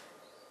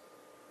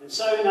 And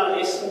so in our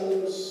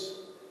lessons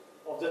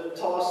of the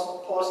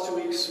past 2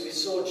 weeks, we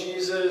saw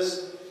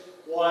Jesus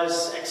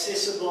was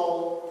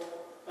accessible,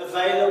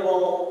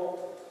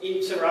 available,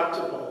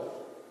 interruptible.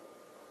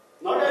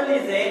 Not only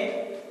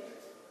then,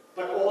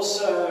 but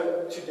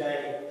also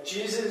today.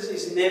 Jesus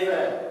is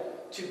never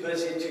too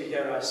busy to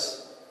hear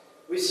us.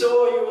 We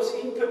saw he was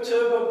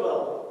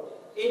imperturbable,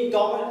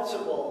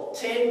 indomitable,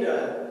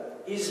 tender,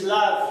 his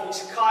love,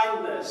 his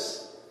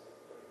kindness,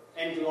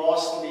 and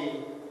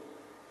lastly,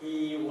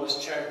 he was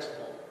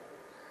charitable.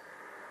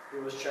 He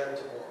was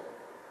charitable.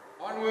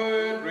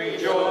 Onward,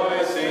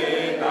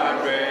 rejoicing,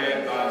 thy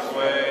breadth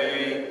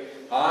way,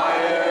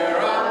 higher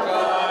up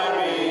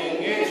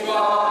climbing each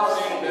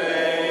passing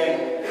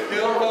day,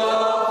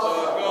 hilltops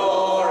of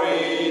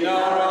glory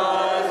now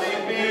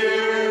rising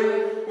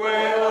view,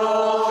 where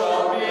all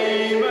shall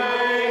be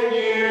made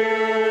new.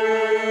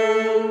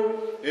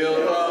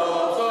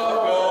 Hilltops of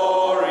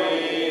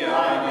glory I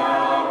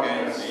now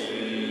can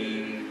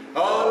see.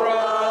 Oh,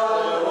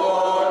 brother,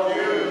 won't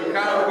you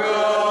come go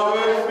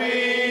with me?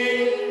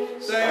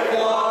 Say,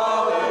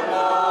 for the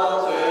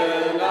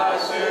mountain I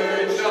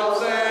soon shall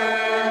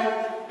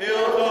stand,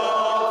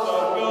 hilltops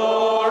of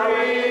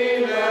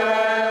glory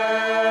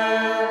land.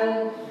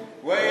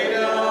 Way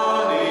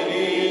down in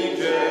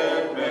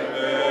Egypt, with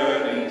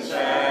burning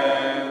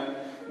sand,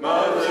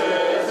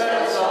 Moses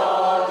had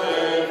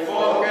salted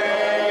for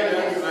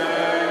Canaan's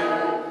land.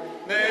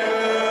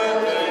 Never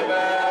turn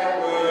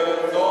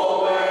backwards,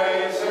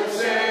 always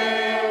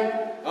ascend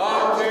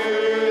unto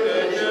the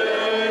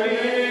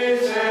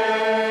journey's end.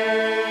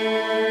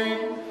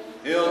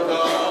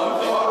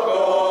 Hilltops of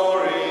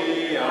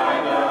glory I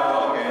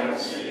now can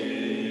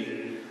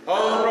see.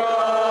 Oh,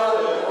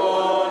 brother,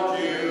 won't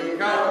you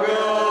come go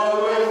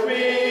with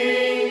me?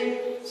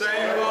 Say,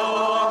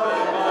 for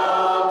the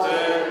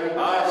mountain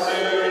I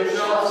soon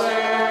shall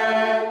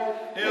stand,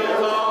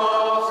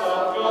 hilltops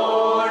of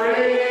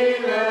glory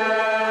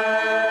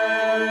land.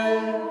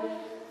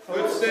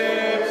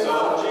 Footsteps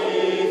of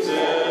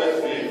Jesus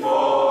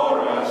before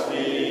us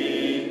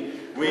lead.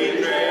 We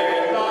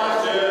tread our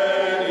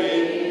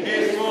journey,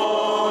 his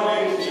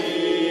morning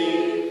tea.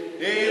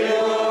 In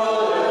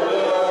all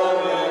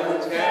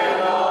allurements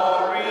cannot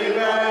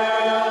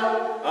prevail.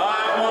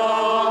 I'm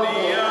on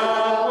the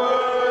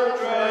upward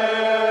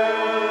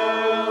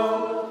trail.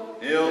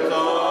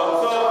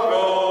 Hilltops of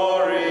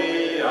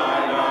glory I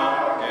now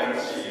can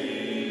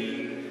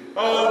see.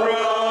 Oh,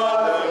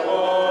 brother,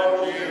 won't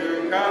you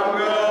come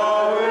go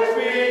with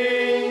me?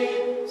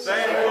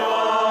 Say,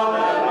 for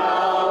the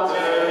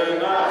mountain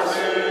I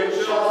soon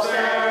shall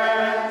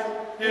stand,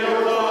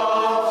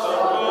 hilltops of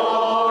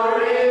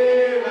glory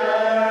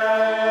land.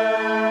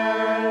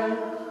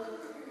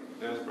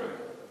 Let us pray.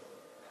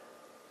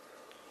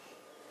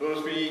 Lord,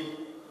 as we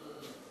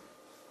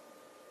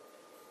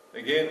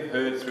again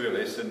heard through a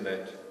lesson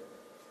that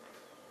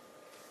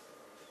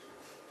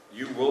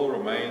you will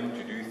remain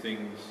to do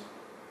things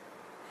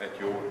at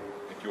your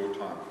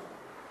time.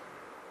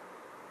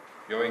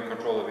 You're in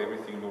control of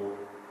everything, Lord.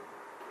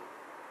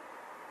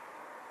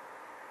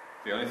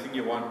 The only thing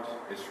you want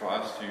is for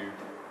us to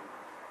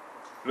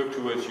look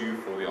towards you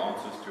for the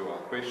answers to our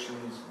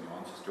questions and the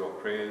answers to our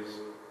prayers.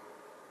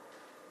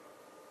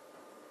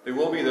 There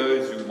will be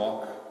those who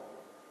mock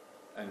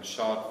and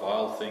shout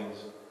vile things,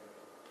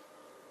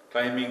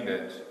 claiming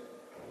that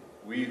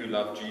we who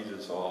love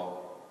Jesus are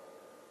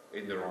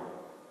in the wrong.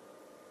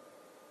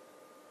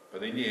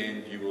 But in the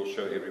end, you will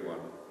show everyone.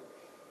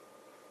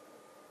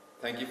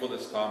 Thank you for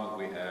this time that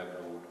we have,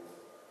 Lord.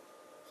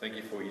 Thank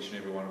you for each and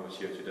every one of us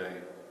here today.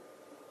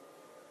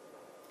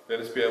 Let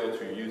us be able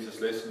to use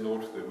this lesson,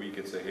 Lord, for the week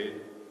that's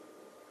ahead.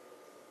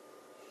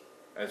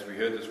 As we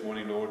heard this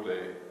morning, Lord,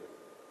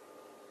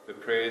 the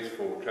prayers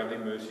for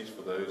travelling mercies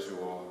for those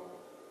who are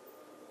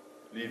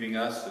leaving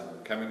us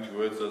and coming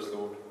towards us,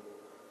 Lord.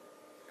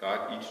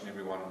 Guide each and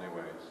every one in their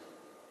ways.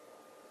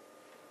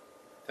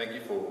 Thank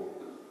you for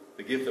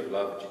the gift of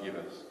love that you give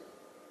us.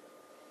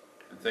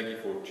 And thank you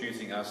for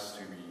choosing us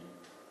to be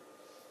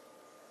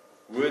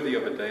worthy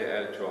of a day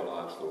added to our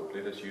lives, Lord.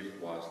 Let us use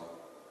it wisely.